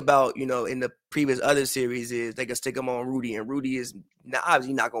thing about, in the previous other series is they can stick him on Rudy, and Rudy is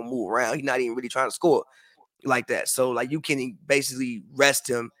obviously not gonna move around. He's not even really trying to score like that. So like you can basically rest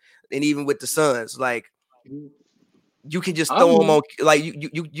him, and even with the Suns, like you can just throw him on like you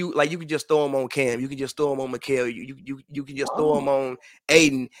can just throw him on Cam. You can just throw him on Mikal. You can just throw him on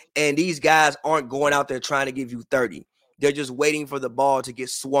Aiden. And these guys aren't going out there trying to give you 30. They're just waiting for the ball to get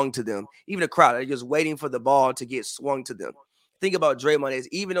swung to them. Even the crowd, they're just waiting for the ball to get swung to them. Think about Draymond is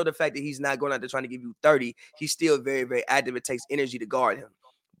even though the fact that he's not going out there trying to give you 30, he's still very, very active. It takes energy to guard him.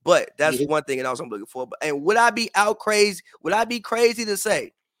 But that's one thing, and also I'm looking for. And would I be crazy? Would I be crazy to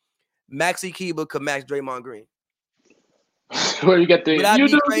say Maxi Kleber could match Draymond Green? Where you get the? Would I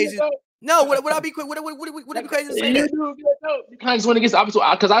be crazy? No, would I be crazy to say that? You kind of just want to get the opposite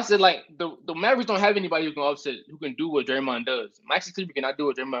because I said like the Mavericks don't have anybody who can do what Draymond does. Maxi Kleber cannot do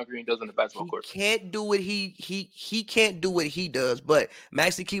what Draymond Green does on the basketball court. He can't do what he can't do what he does, but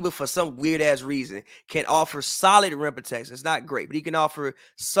Maxi Kleber for some weird ass reason can offer solid rim protection. It's not great, but he can offer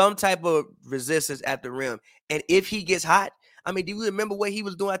some type of resistance at the rim. And if he gets hot, I mean, do you remember what he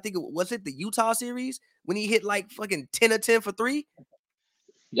was doing? I think was it the Utah series when he hit like fucking 10 of 10 for 3?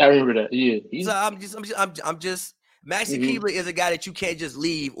 Yeah, I remember that. Yeah. So I'm just Maxi Kleber is a guy that you can't just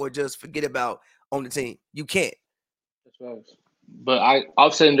leave or just forget about on the team. You can't. That's right. But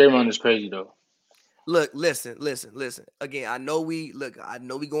offsetting Draymond is crazy though. Look, listen. Again, I know we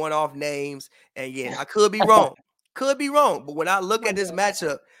going off names, and again, I could be wrong. But when I look at this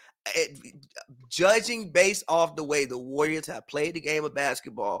matchup, judging based off the way the Warriors have played the game of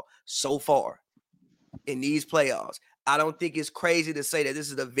basketball so far in these playoffs, I don't think it's crazy to say that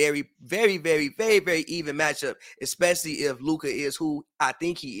this is a very, very, very, very, very even matchup, especially if Luka is who I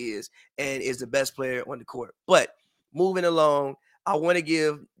think he is and is the best player on the court. But moving along, I want to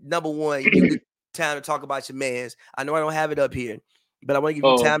give number one you the time to talk about your mans. I know I don't have it up here, but I want to give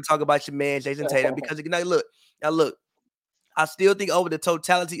you time to talk about your man, Jason Tatum, because look, I still think over the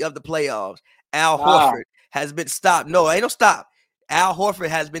totality of the playoffs, Al Horford has been stopped. No, ain't no stop. Al Horford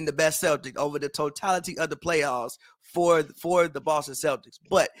has been the best Celtic over the totality of the playoffs for the Boston Celtics.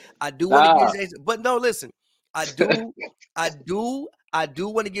 But I do want to give Jason. But no, listen, I do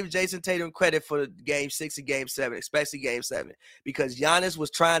want to give Jason Tatum credit for Game 6 and Game 7, especially Game 7, because Giannis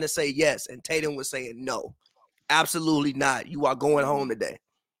was trying to say yes, and Tatum was saying no, absolutely not. You are going home today.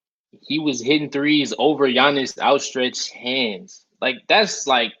 He was hitting threes over Giannis' outstretched hands. That's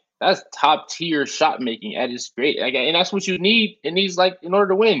top tier shot making at its great. And that's what you need in order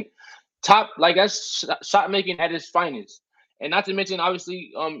to win. That's shot making at its finest. And not to mention,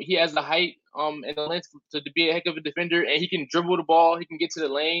 obviously, he has the height and the length to be a heck of a defender, and he can dribble the ball. He can get to the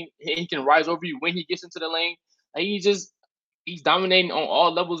lane. He can rise over you when he gets into the lane. And he's dominating on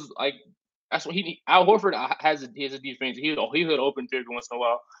all levels. That's what Al Horford has a defense. He'll open every once in a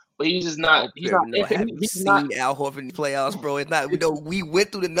while. But he's just not. He's not. Haven't seen Al Horford in the playoffs, bro. It's not. We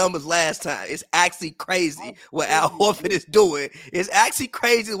went through the numbers last time. It's actually crazy what Al Horford is doing. It's actually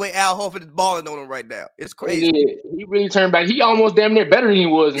crazy the way Al Horford is balling on him right now. It's crazy. He really turned back. He almost damn near better than he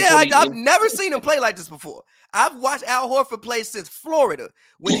was. Yeah, I've never seen him play like this before. I've watched Al Horford play since Florida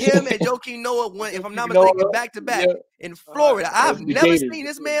when him and Joakim Noah went, if I'm not mistaken, back to back in Florida. I've never seen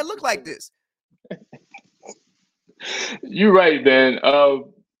this man look like this. You're right, man.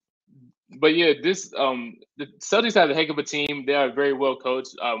 But yeah, the Celtics have a heck of a team. They are very well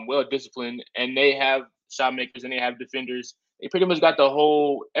coached, well disciplined, and they have shot makers and they have defenders. They pretty much got the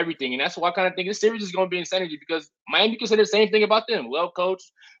whole everything, and that's why I kind of think this series is going to be insanity because Miami can say the same thing about them. Well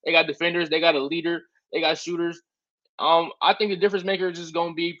coached, they got defenders, they got a leader, they got shooters. I think the difference maker is just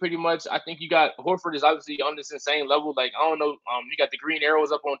going to be pretty much. I think you got Horford is obviously on this insane level. I don't know. You got the green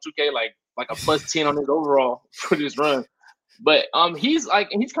arrows up on 2K, like a +10 on his overall for this run. But he's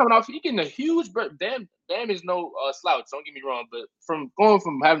coming off. He's getting a huge. Damn is no slouch. Don't get me wrong. But from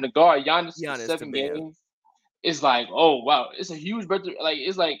having to guard Giannis 7 games, it's like, oh wow, it's a huge breath.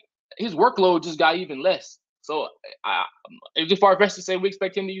 It's like his workload just got even less. So it's just far fetched to say we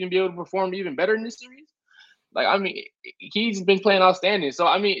expect him to even be able to perform even better in this series. Like, I mean, he's been playing outstanding. So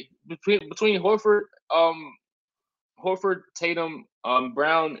I mean, between Horford, Tatum,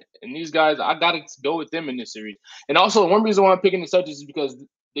 Brown, and these guys, I gotta go with them in this series. And also, one reason why I'm picking the Celtics is because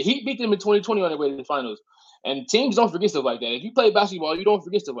the Heat beat them in 2020 on their way to the finals. And teams don't forget stuff like that. If you play basketball, you don't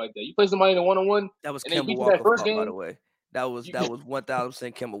forget stuff like that. You play somebody in a one-on-one, That was and they Kemba beat you that Walker's first fault, by game. the way. That was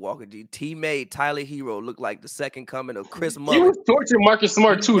 1000% Kemba Walker. He made Tyler Hero look like the second coming of Chris Mullin. He was torturing Marcus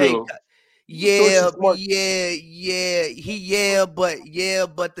Smart too, though. But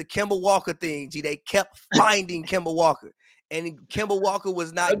the Kemba Walker thing, they kept finding Kemba Walker, and Kemba Walker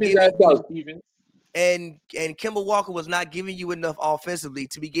was not giving you, and Kemba Walker was not giving you enough offensively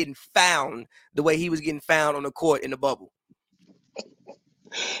to be getting found the way he was getting found on the court in the bubble.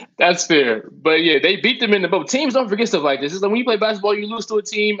 That's fair. But yeah, they beat them in the bubble. Teams don't forget stuff like this. It's like when you play basketball, you lose to a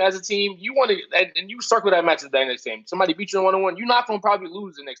team as a team, you want to, and you circle that match at the next game. Somebody beat you in one-on-one, you're not going to probably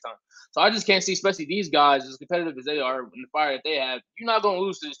lose the next time. So I just can't see, especially these guys, as competitive as they are and the fire that they have, you're not going to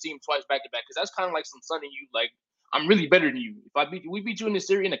lose to this team twice back-to-back, because that's kind of like some sun in you. Like, I'm really better than you. If we beat you in the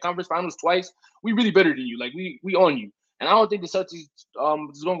series, in the conference finals twice, we really better than you. Like, we own you. And I don't think the Celtics is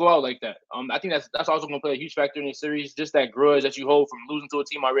going to go out like that. I think that's also going to play a huge factor in the series, just that grudge that you hold from losing to a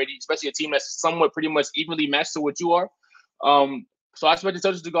team already, especially a team that's somewhat pretty much evenly matched to what you are. So I expect the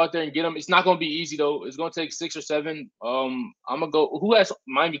Celtics to go out there and get them. It's not going to be easy, though. It's going to take 6 or 7. I'm going to go – who has –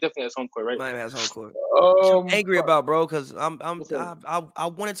 Miami definitely has home court, right? Miami has home court. What you angry about, bro? Because I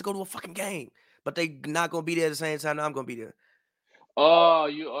wanted to go to a fucking game, but they not going to be there at the same time. I'm going to be there. Oh,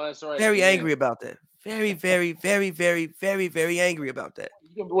 that's right. Very angry about that. Very, very, very, very, very, very angry about that.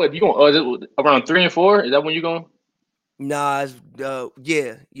 What, you going around 3 and 4? Is that when you going? Nah,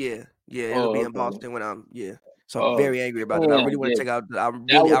 yeah. It'll be in Boston when So I'm very angry about that. I really want to check out. I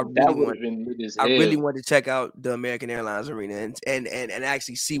really want to check out the American Airlines Arena and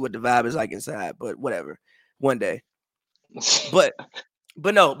actually see what the vibe is like inside. But whatever, one day. But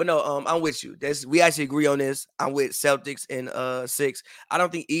no. I'm with you. We actually agree on this. I'm with Celtics in 6. I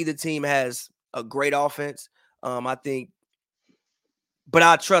don't think either team has a great offense. I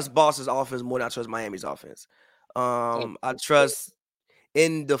trust Boston's offense more than I trust Miami's offense. I trust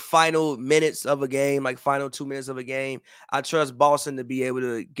in the final minutes of a game, like final 2 minutes of a game, I trust Boston to be able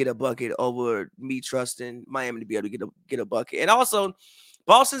to get a bucket over me trusting Miami to be able to get a bucket. And also,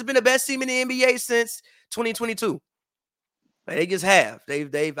 Boston's been the best team in the NBA since 2022. They just have.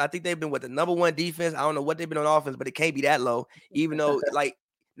 I think they've been with the number 1 defense. I don't know what they've been on offense, but it can't be that low. Even though,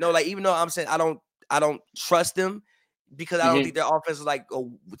 even though I'm saying I don't trust them because I don't think their offense is like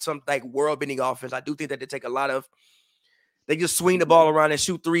some like world-bending offense. I do think that they take a lot of. They just swing the ball around and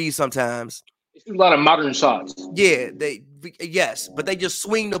shoot threes sometimes. They shoot a lot of modern shots. Yeah, but they just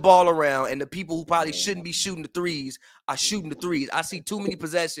swing the ball around, and the people who probably shouldn't be shooting the threes are shooting the threes. I see too many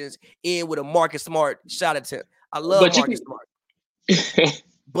possessions in with a Marcus Smart shot attempt. I love Marcus Smart.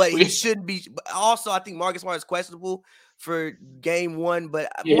 But he shouldn't be. Also, I think Marcus Smart is questionable for game 1.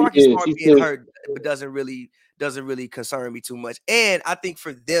 But Marcus Smart being hurt doesn't really concern me too much. And I think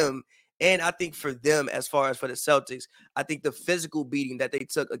for them, as far as for the Celtics, I think the physical beating that they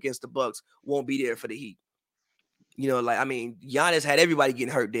took against the Bucks won't be there for the Heat. Giannis had everybody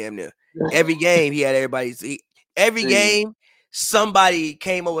getting hurt damn near. Every game he had everybody. Every game somebody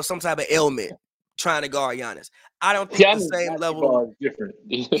came over with some type of ailment trying to guard Giannis. I don't think the same level is different.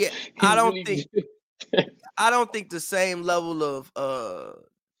 Yeah, I don't think the same level of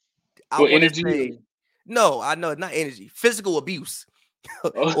energy. No, I know it's not energy. Physical abuse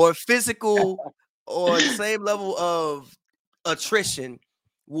or physical or the same level of attrition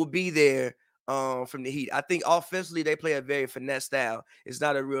will be there from the Heat. I think offensively they play a very finesse style. It's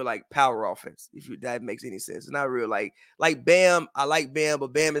not a real like power offense, if that makes any sense. It's not real like Bam. I like Bam,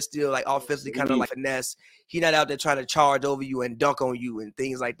 but Bam is still like offensively kind of like finesse. He's not out there trying to charge over you and dunk on you and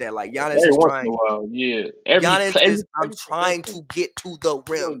things like that. Like Giannis is trying. I'm trying to get to the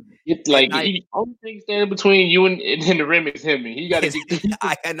rim. It's like the only thing standing between you and the rim is him. And he got to get.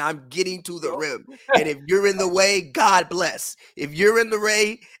 And I'm getting to the rim. And if you're in the way, God bless. If you're in the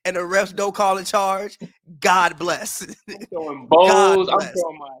way and the refs don't call a charge, God bless. I'm throwing bowls. I'm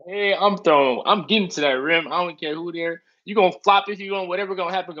throwing my head. I'm getting to that rim. I don't care who there. You're gonna flop if you're going. Whatever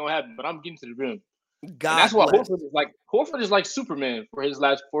gonna happen. But I'm getting to the rim. That's why Horford is like Superman for his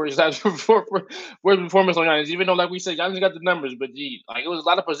last performance on Giannis. Even though, like we said, Giannis got the numbers, but it was a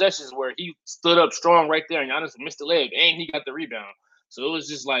lot of possessions where he stood up strong right there, and Giannis missed the leg, and he got the rebound. So it was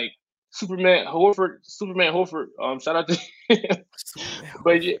just like Superman Horford. Shout out to him.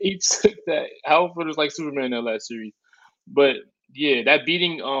 But he took that. Horford was like Superman in that last series. But Yeah, that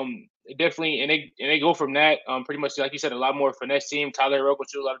beating, definitely, and they go from that, pretty much like you said, a lot more finesse team. Tyler Herro can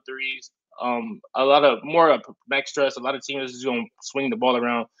shoot a lot of threes. A lot of more max stress. A lot of teams is going to swing the ball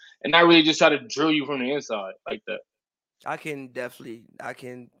around and not really just try to drill you from the inside like that. I can definitely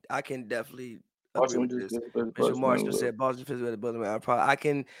agree Boston with just this. good Mr. Boston Marshall said Boston fits with the Bulls. I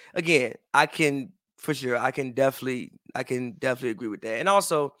can for sure. I can definitely agree with that. And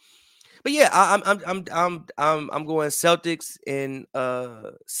also, but yeah, I'm going Celtics in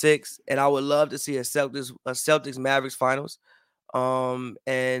 6, and I would love to see a Celtics Mavericks finals. And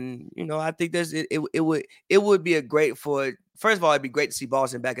I think it would be a great for first of all, it'd be great to see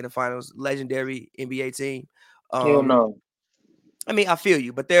Boston back in the finals, legendary NBA team. Hell no. I mean, I feel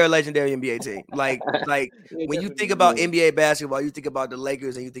you, but they're a legendary NBA team. Like Yeah, when you think definitely. about Yeah. NBA basketball, you think about the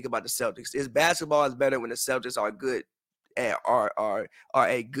Lakers and you think about the Celtics. Basketball is better when the Celtics are good and are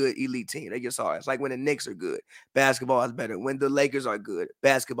a good elite team. They just are. It's like when the Knicks are good, basketball is better. When the Lakers are good,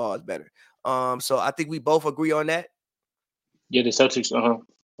 basketball is better. So I think we both agree on that. Yeah, the Celtics.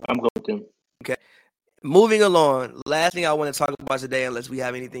 I'm going with them. Okay. Moving along, last thing I want to talk about today, unless we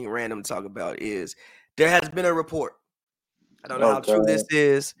have anything random to talk about, is there has been a report. I don't know how true this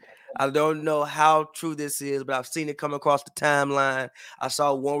is. I don't know how true this is, but I've seen it come across the timeline. I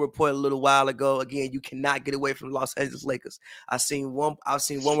saw one report a little while ago. Again, you cannot get away from the Los Angeles Lakers. I've seen one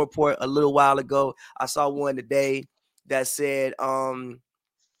report a little while ago. I saw one today that said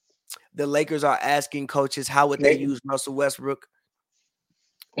the Lakers are asking coaches how would they use Russell Westbrook.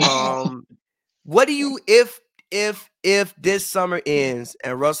 What do you if this summer ends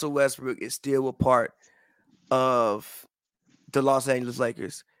and Russell Westbrook is still a part of the Los Angeles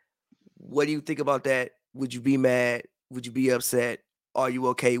Lakers? What do you think about that? Would you be mad? Would you be upset? Are you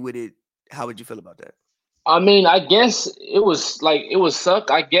okay with it? How would you feel about that? I mean, I guess it was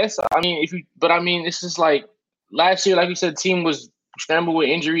suck. I guess. I mean, it's just like last year, like you said, the team was scrambled with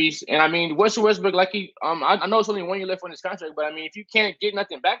injuries, and I mean, Westbrook, like I know it's only 1 year left on his contract, but I mean, if you can't get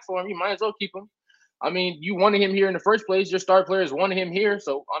nothing back for him, you might as well keep him. I mean, you wanted him here in the first place. Your star players wanted him here,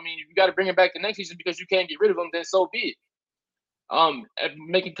 so I mean, if you got to bring him back the next season because you can't get rid of him, then so be it.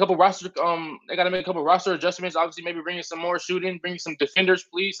 Make a couple roster. They got to make a couple roster adjustments. Obviously, maybe bring in some more shooting, bring some defenders,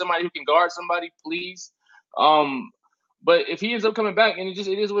 please. Somebody who can guard somebody, please. But if he ends up coming back, and it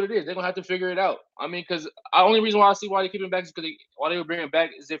is what it is, they're gonna have to figure it out. I mean, because the only reason why I see why they keep him back is because why they would bring him back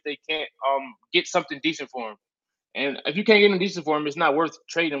is if they can't get something decent for him. And if you can't get him decent for him, it's not worth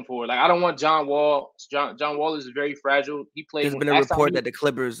trading for. Like I don't want John Wall. John Wall is very fragile. He played. There's been a report that the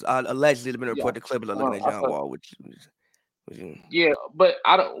Clippers allegedly the Clippers are looking at John Wall, which yeah, but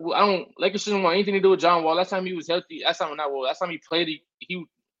I don't. Lakers shouldn't want anything to do with John Wall. Last time he was healthy, last time he played, he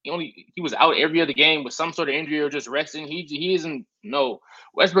was out every other game with some sort of injury or just resting. He isn't. No,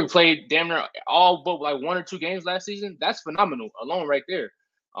 Westbrook played damn near all but like 1 or 2 games last season. That's phenomenal alone right there.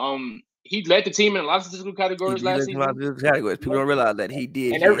 He led the team in a lot of statistical categories last season. People don't realize that he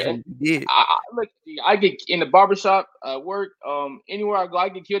did. And he did. I get in the barbershop, work, anywhere I go, I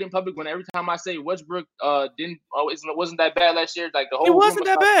get killed in public when every time I say Westbrook wasn't that bad last year. Like the whole it wasn't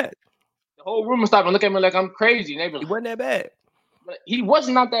that bad. The whole room stopped and look at me like I'm crazy. It wasn't that bad. But he was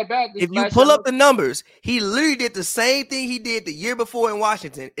not that bad. If you pull up the numbers, he literally did the same thing he did the year before in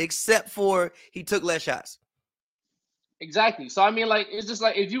Washington, except for he took less shots. Exactly. So I mean, like, it's just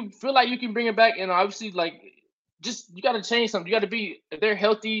like if you feel like you can bring it back, and obviously, like, just you got to change something. You got to be if they're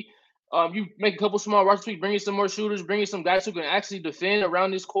healthy. You make a couple small roster tweaks, bring in some more shooters, bring in some guys who can actually defend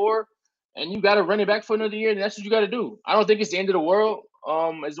around this core, and you got to run it back for another year. And that's what you got to do. I don't think it's the end of the world.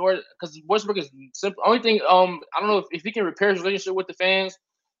 Because Westbrook is simple. Only thing, I don't know if he can repair his relationship with the fans,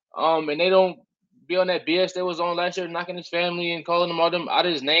 and they don't be on that BS that was on last year, knocking his family and calling them all them out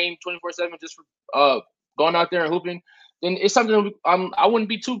of his name 24/7 just for going out there and hooping. Then it's something I wouldn't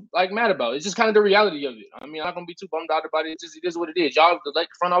be too mad about. It's just kind of the reality of it. I mean, I'm not gonna be too bummed out about it. It is what it is. Y'all, the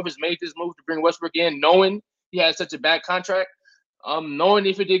front office made this move to bring Westbrook in, knowing he had such a bad contract. Knowing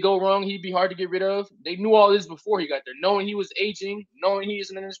if it did go wrong, he'd be hard to get rid of. They knew all this before he got there. Knowing he was aging, knowing he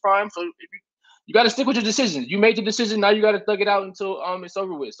isn't in his prime. So you got to stick with your decisions. You made the decision. Now you got to thug it out until it's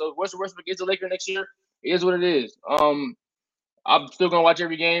over with. So if Westbrook is a Laker next year, it is what it is. I'm still gonna watch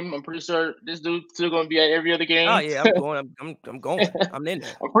every game. I'm pretty sure this dude's still gonna be at every other game. Oh yeah, I'm going. I'm going. I'm in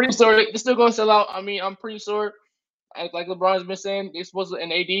there. I'm pretty sure they're still gonna sell out. I mean, I'm pretty sure. Like LeBron's been saying, they're supposed to, and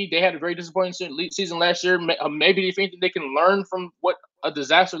AD, they had a very disappointing season last year. Maybe if anything, they can learn from what a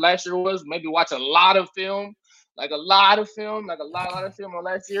disaster last year was. Maybe watch a lot of film on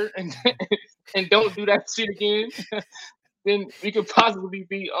last year, and and don't do that shit again. Then we could possibly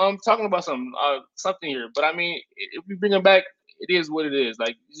be talking about something here. But I mean, if we bring him back, it is what it is.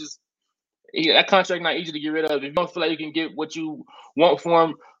 Like That contract not easy to get rid of. If you don't feel like you can get what you want for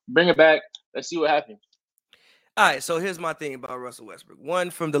him, bring it back. Let's see what happens. All right, so here's my thing about Russell Westbrook.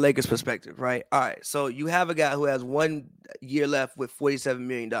 One, from the Lakers' perspective, right? All right, so you have a guy who has 1 year left with $47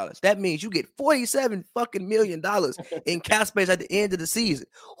 million. That means you get $47 fucking million in cap space at the end of the season.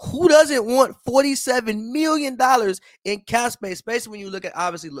 Who doesn't want $47 million in cap space? Especially when you look at,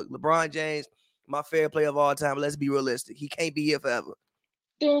 obviously, look, LeBron James, my favorite player of all time. Let's be realistic. He can't be here forever.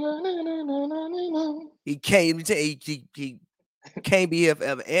 He can't. He can't be here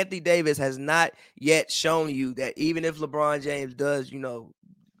forever. Anthony Davis has not yet shown you that even if LeBron James does,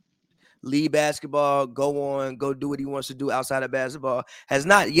 leave basketball, go do what he wants to do outside of basketball, has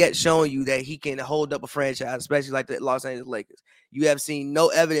not yet shown you that he can hold up a franchise, especially like the Los Angeles Lakers. You have seen no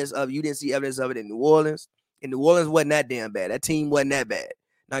evidence of, you didn't see evidence of it in New Orleans. And New Orleans wasn't that damn bad. That team wasn't that bad.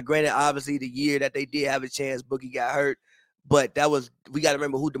 Now, granted, obviously the year that they did have a chance, Boogie got hurt, but we got to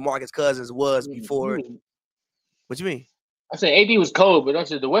remember who DeMarcus Cousins was before. What you mean? I said AD was cold, but I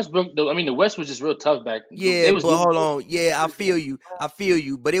said the West was just real tough back then. Yeah, but hold on. Yeah, I feel you.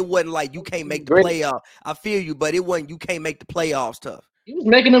 But it wasn't like you can't make the playoff. I feel you, but it wasn't you can't make the playoffs tough. He was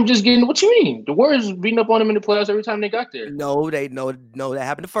making them just getting. What you mean? The Warriors was beating up on them in the playoffs every time they got there. No, that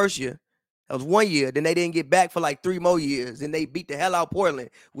happened the first year. That was 1 year. Then they didn't get back for like 3 more years. Then they beat the hell out of Portland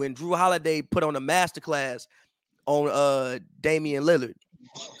when Drew Holiday put on a masterclass on Damian Lillard.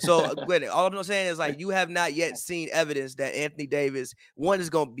 So all I'm saying is, like, you have not yet seen evidence that Anthony Davis, one, is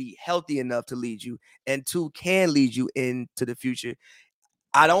going to be healthy enough to lead you, and two, can lead you into the future.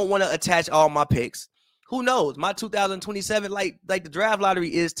 I don't want to attach all my picks. Who knows? My 2027, like the draft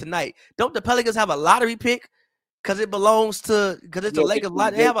lottery is tonight. Don't the Pelicans have a lottery pick? Because it's the Lakers.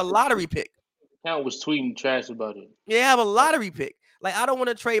 They have a lottery pick. Count was tweeting trash about it. Yeah, they have a lottery pick. Like, I don't want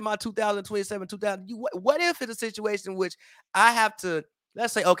to trade my 2027, what if it's a situation in which I have to,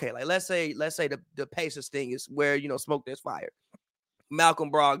 let's say the Pacers thing is where, smoke, there's fire.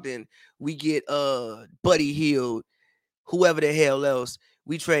 Malcolm Brogdon, we get Buddy Hield, whoever the hell else.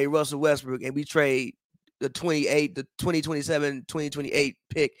 We trade Russell Westbrook, and we trade the 2027, 2028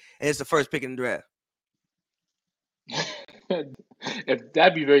 pick, and it's the first pick in the draft.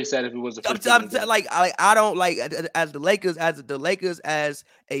 That'd be very sad if it was the first. I don't like, as the Lakers as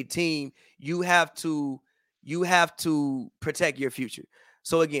a team, you have to protect your future.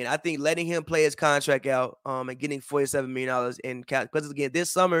 So again, I think letting him play his contract out, and getting $47 million in cap, because again,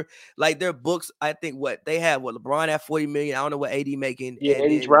 this summer, like, their books, I think they have LeBron at $40 million. I don't know what AD making. Yeah,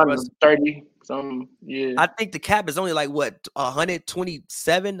 AD's around 30 something. Yeah, I think the cap is only like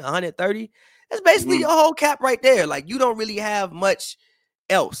 127, 130. That's basically your whole cap right there. Like, you don't really have much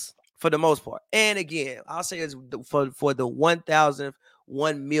else for the most part. And again, I'll say it's for the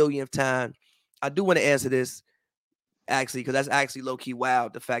 1,001 millionth time, I do want to answer this, actually, because that's actually low-key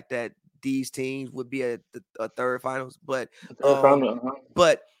wild, the fact that these teams would be at a third finals. But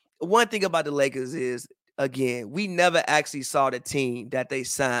but one thing about the Lakers is, again, we never actually saw the team that they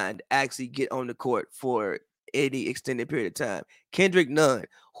signed actually get on the court for any extended period of time. Kendrick Nunn,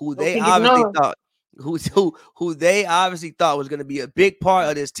 who they obviously thought was going to be a big part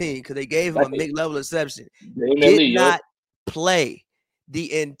of this team, because they gave him a mid-level exception, did not play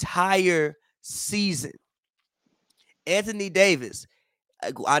the entire season. Anthony Davis,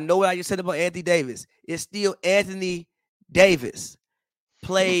 I know what I just said about Anthony Davis. It's still Anthony Davis.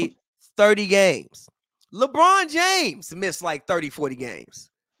 Played 30 games. LeBron James missed like 30, 40 games.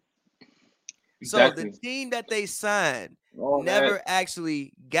 Exactly. So the team that they signed never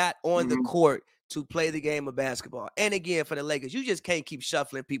actually got on the court to play the game of basketball. And again, for the Lakers, you just can't keep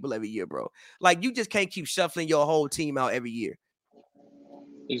shuffling people every year, bro. Like, you just can't keep shuffling your whole team out every year.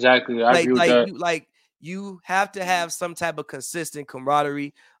 Exactly. I agree with that. You have to have some type of consistent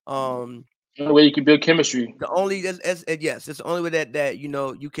camaraderie. The way you can build chemistry. It's the only way that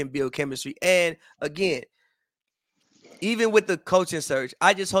you can build chemistry. And again, even with the coaching search,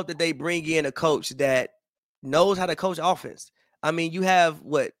 I just hope that they bring in a coach that knows how to coach offense. I mean, you have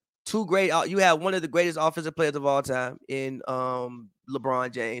you have one of the greatest offensive players of all time in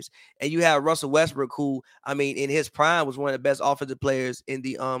LeBron James, and you have Russell Westbrook, who, I mean, in his prime was one of the best offensive players in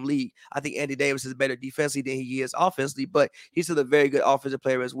the league. I think Anthony Davis is better defensively than he is offensively, but he's still a very good offensive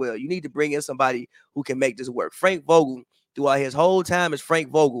player as well. You need to bring in somebody who can make this work. Frank Vogel, throughout his whole time as Frank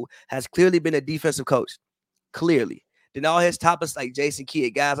Vogel, has clearly been a defensive coach. Clearly. Then all his top assists, like Jason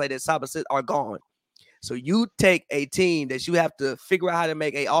Kidd, guys like that, top assists are gone. So you take a team that you have to figure out how to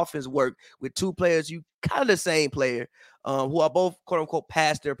make a offense work with two players, you kind of the same player, who are both, quote unquote,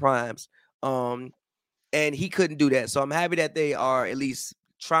 past their primes. And he couldn't do that. So I'm happy that they are at least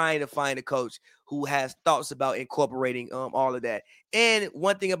trying to find a coach who has thoughts about incorporating all of that. And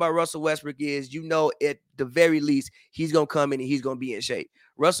one thing about Russell Westbrook is, at the very least, he's gonna come in and he's gonna be in shape.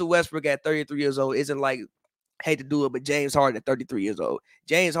 Russell Westbrook at 33 years old isn't like, hate to do it, but James Harden at 33 years old.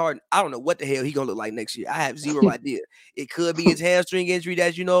 James Harden, I don't know what the hell he gonna look like next year. I have zero idea. It could be his hamstring injury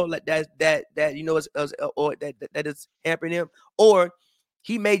that like that or that is hampering him, or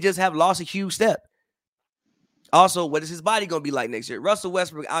he may just have lost a huge step. Also, what is his body going to be like next year? Russell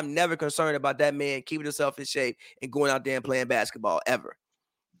Westbrook, I'm never concerned about that man keeping himself in shape and going out there and playing basketball ever.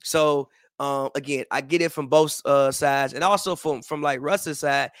 So, again, I get it from both sides. And also from like Russ's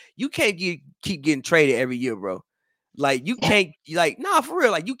side, you can't keep getting traded every year, bro. Like, you can't, nah, for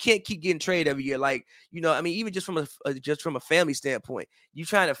real. Like, you can't keep getting traded every year. Like, I mean, even just from a family standpoint, you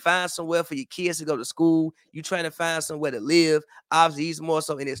trying to find somewhere for your kids to go to school. You trying to find somewhere to live. Obviously, he's more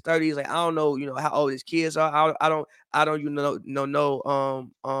so in his 30s. Like, I don't know, how old his kids are. I don't know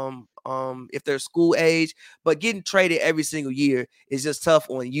if they're school age. But getting traded every single year is just tough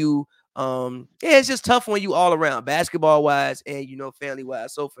on you. It's just tough on you all around, basketball wise and family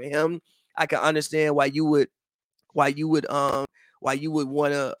wise. So for him, I can understand why you would want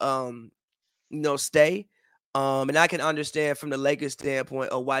to stay. And I can understand from the Lakers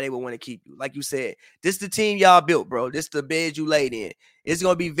standpoint of why they would want to keep you. Like you said, this is the team y'all built, bro. This is the bed you laid in. It's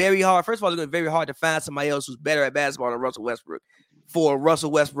going to be very hard. First of all, it's going to be very hard to find somebody else who's better at basketball than Russell Westbrook for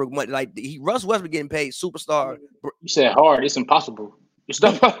Russell Westbrook money. Like Russell Westbrook getting paid superstar. You said hard. It's impossible.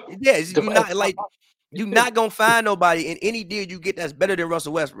 Yeah, you're not going to find nobody in any deal you get that's better than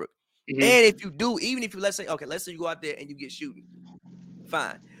Russell Westbrook. Mm-hmm. And if you do, even if you let's say you go out there and you get shooting,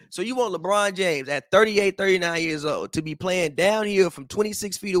 fine. So you want LeBron James at 38, 39 years old to be playing downhill from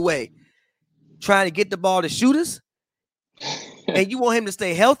 26 feet away, trying to get the ball to shooters, and you want him to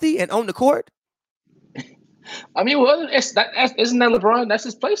stay healthy and on the court? I mean, well, isn't that LeBron? That's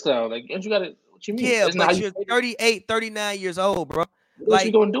his play style. Like, don't you got to? What you mean? Yeah, but you're 38, 39 years old, bro. What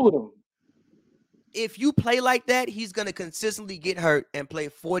you gonna do with him? If you play like that, he's going to consistently get hurt and play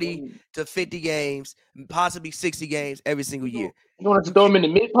 40 to 50 games, possibly 60 games every single year. You don't have to throw him in the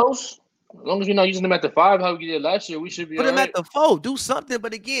mid post? As long as you're not using him at the 5, how we did last year, we should be put him at the 4. Do something.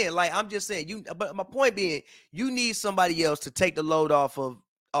 But again, like I'm just saying, but my point being, you need somebody else to take the load off of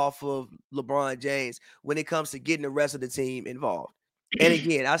LeBron James when it comes to getting the rest of the team involved. And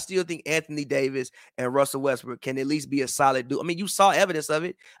again, I still think Anthony Davis and Russell Westbrook can at least be a solid dude. I mean, you saw evidence of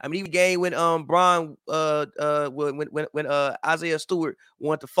it. I mean, even game when when Isaiah Stewart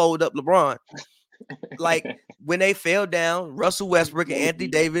wanted to fold up LeBron, like when they fell down, Russell Westbrook and Anthony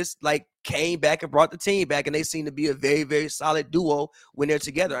Davis came back and brought the team back, and they seem to be a very, very solid duo when they're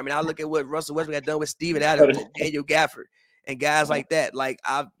together. I mean, I look at what Russell Westbrook had done with Steven Adams and Daniel Gafford and guys like that.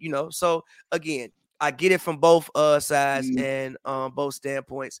 So again, I get it from both sides and both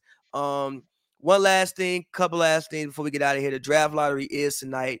standpoints. Couple last things before we get out of here. The draft lottery is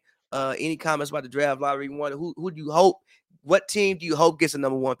tonight. Any comments about the draft lottery? Who do you hope? What team do you hope gets the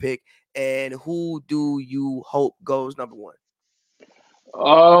number 1 pick, and who do you hope goes number 1?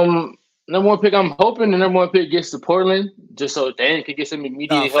 Number 1 pick. I'm hoping the number 1 pick gets to Portland, just so Dan can get some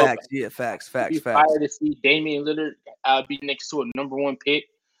immediate help. Facts. Fire to see Damian Lillard be next to a number 1 pick.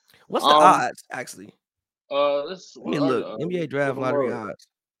 What's the odds, actually? Let me look. NBA draft lottery odds.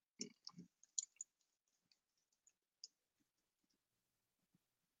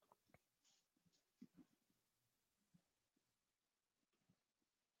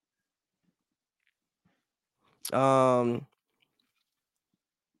 What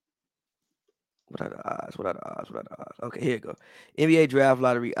are the odds? Okay, here you go. NBA draft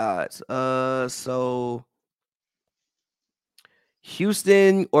lottery odds. So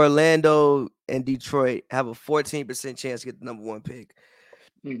Houston, Orlando, and Detroit have a 14% chance to get the number 1 pick.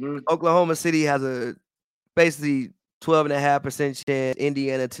 Mm-hmm. Oklahoma City has a basically 12.5% chance.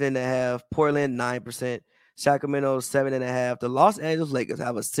 Indiana 10.5%. Portland 9%. Sacramento 7.5%. The Los Angeles Lakers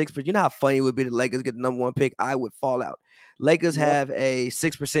have a 6%. You know how funny it would be the Lakers get the number 1 pick? I would fall out. Lakers have a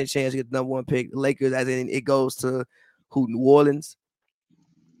 6% chance to get the number 1 pick. The Lakers, as in it goes to New Orleans,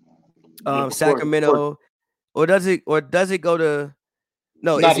 Sacramento, or does it go to?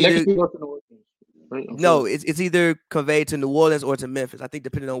 No, it's either, it's either conveyed to New Orleans or to Memphis. I think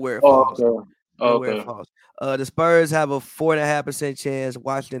depending on where it falls. Where it falls. The Spurs have a 4.5% chance.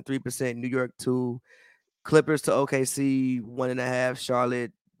 Washington 3%. New York 2%. Clippers to OKC 1.5%.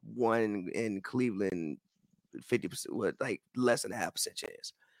 Charlotte 1%, and Cleveland 50%, with less than 0.5%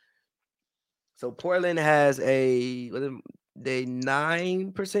 chance. So Portland has a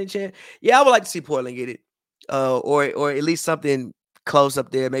 9% chance. Yeah, I would like to see Portland get it, or at least something close up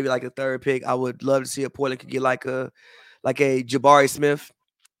there, maybe like a 3rd pick. I would love to see if Portland could get like a Jabari Smith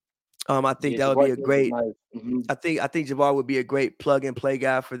I think Yeah, that would be Jabari a Smith is great. nice. I think Jabbar would be a great plug and play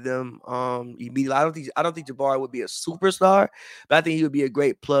guy for them. Immediately, I don't think Jabbar would be a superstar, but I think he would be a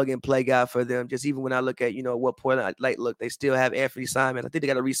great plug and play guy for them. Just even when I look at what Portland like, look, they still have Anthony Simons. I think they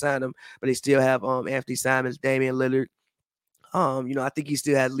got to re-sign him, but they still have Anthony Simons, Damian Lillard. I think he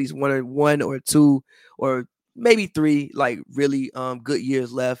still has at least one or two or maybe three like really good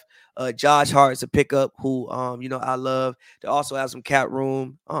years left. Josh Hart's a pickup who I love. They also have some cap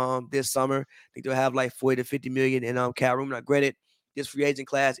room this summer. I think they'll have like 40 to 50 million in cap room. Now, granted, this free agent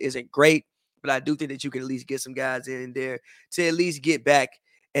class isn't great, but I do think that you can at least get some guys in there to at least get back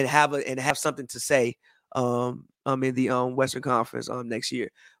and have something to say in the Western Conference next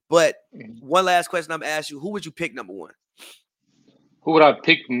year. But one last question I'm gonna ask you: who would you pick number one? Who would I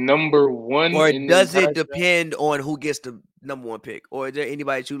pick number one Or in the does entire it draft? depend on who gets the number one pick? Or is there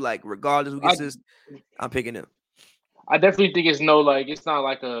anybody that you like, regardless who gets I this? I'm picking them. I definitely think it's not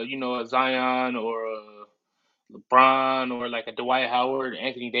like a Zion or a LeBron or like a Dwight Howard,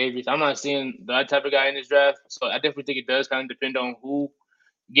 Anthony Davis. I'm not seeing that type of guy in this draft. So I definitely think it does kind of depend on who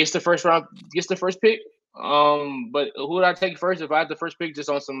gets the first pick. But who would I take first if I had the first pick just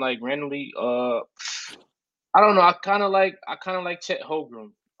on some like randomly? I don't know. I kind of like Chet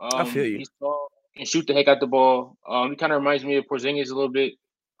Holmgren. I feel you. He's tall, can shoot the heck out the ball. He kind of reminds me of Porzingis a little bit.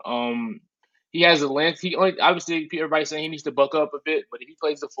 Um, he has the length. He only obviously everybody's saying he needs to buck up a bit, but if he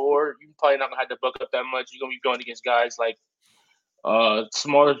plays the four, you're probably not gonna have to buck up that much. You're gonna be going against guys like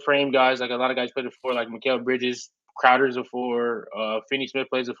smaller frame guys, like a lot of guys play the four, like Mikal Bridges, Crowder's a four, Finney Smith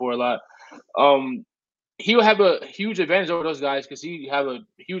plays the four a lot. Um, he will have a huge advantage over those guys because he have a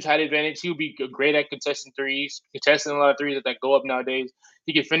huge height advantage. He'll be great at contesting threes, contesting a lot of threes that go up nowadays.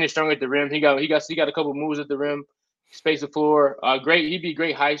 He can finish strong at the rim. He got a couple moves at the rim, space the floor. Great. He'd be a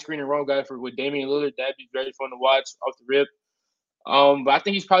great high screen and roll guy with Damian Lillard. That'd be very fun to watch off the rip. But I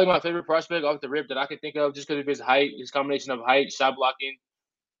think he's probably my favorite prospect off the rip that I can think of just because of his height, his combination of height, shot blocking,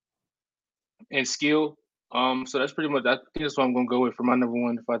 and skill. So that's pretty much. I think that's what I'm gonna go with for my number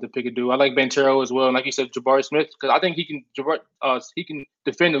one if I had to pick a dude. I like Banchero as well, and like you said, Jabari Smith because I think he can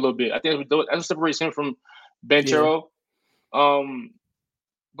defend a little bit. I think that's what separates him from Banchero. Yeah.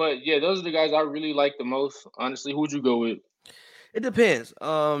 But yeah, those are the guys I really like the most. Honestly, who would you go with? It depends.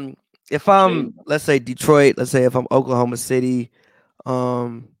 If I'm, let's say Detroit, let's say if I'm Oklahoma City,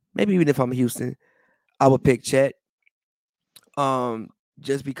 maybe even if I'm Houston, I would pick Chet.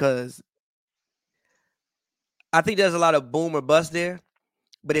 Just because I think there's a lot of boom or bust there,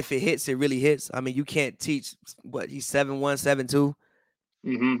 but if it hits, it really hits. I mean, you can't teach what he's 7'1",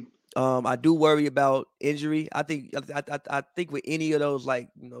 7'2". I do worry about injury. I think with any of those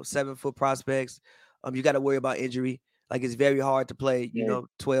 7 foot prospects, you got to worry about injury. Like it's very hard to play,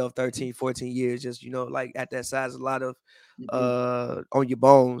 12, 13, 14 years, just like at that size, a lot of on your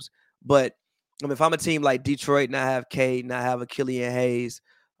bones. But if I'm a team like Detroit and I have Cade and I have a Killian Hayes,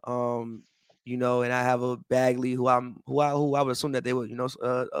 and I have a Bagley who I would assume that they would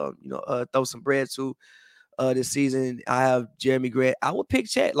throw some bread to this season. I have Jeremy Grant. I would pick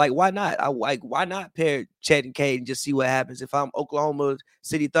Chet. Like why not? Why not pair Chet and Cade and just see what happens if I'm Oklahoma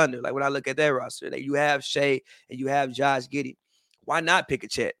City Thunder? Like when I look at their roster, that you have Shea and you have Josh Giddey. Why not pick a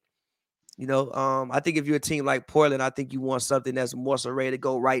Chet? I think if you're a team like Portland, I think you want something that's more so ready to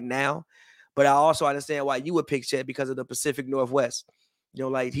go right now. But I also understand why you would pick Chet because of the Pacific Northwest.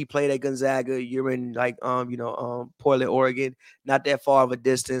 Like he played at Gonzaga. You're in Portland, Oregon, not that far of a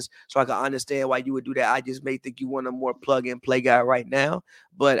distance. So I can understand why you would do that. I just may think you want a more plug and play guy right now.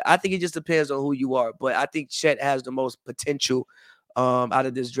 But I think it just depends on who you are. But I think Chet has the most potential out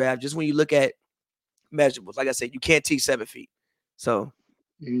of this draft. Just when you look at measurables, like I said, you can't teach 7 feet. So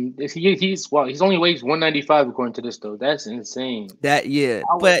he's only weighs 195 according to this though. That's insane. But I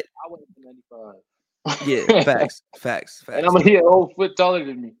weigh 195. Yeah, facts. And I'm a whole foot taller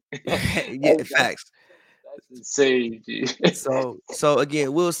than me. Yeah, facts. That's insane, dude. So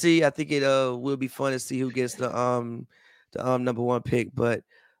again, we'll see. I think it will be fun to see who gets the number one pick. But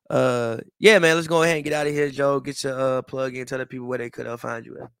yeah, man, let's go ahead and get out of here, Joe. Get your plug in, tell the people where they could find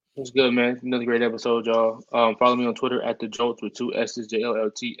you at. It's good, man. Another great episode, y'all. Follow me on Twitter at the Jolts with 2 S's,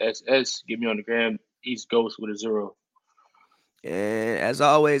 JLLTSS. Get me on the gram, East Ghost with a 0. And as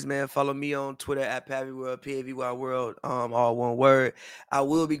always, man, follow me on Twitter at Pavy World, PAVY World, all one word. I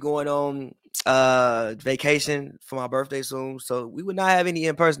will be going on vacation for my birthday soon, so we will not have any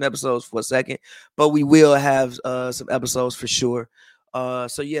in-person episodes for a second, but we will have some episodes for sure.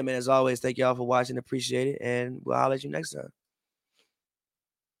 So yeah, man, as always, thank y'all for watching. Appreciate it, and we'll holler at you next time.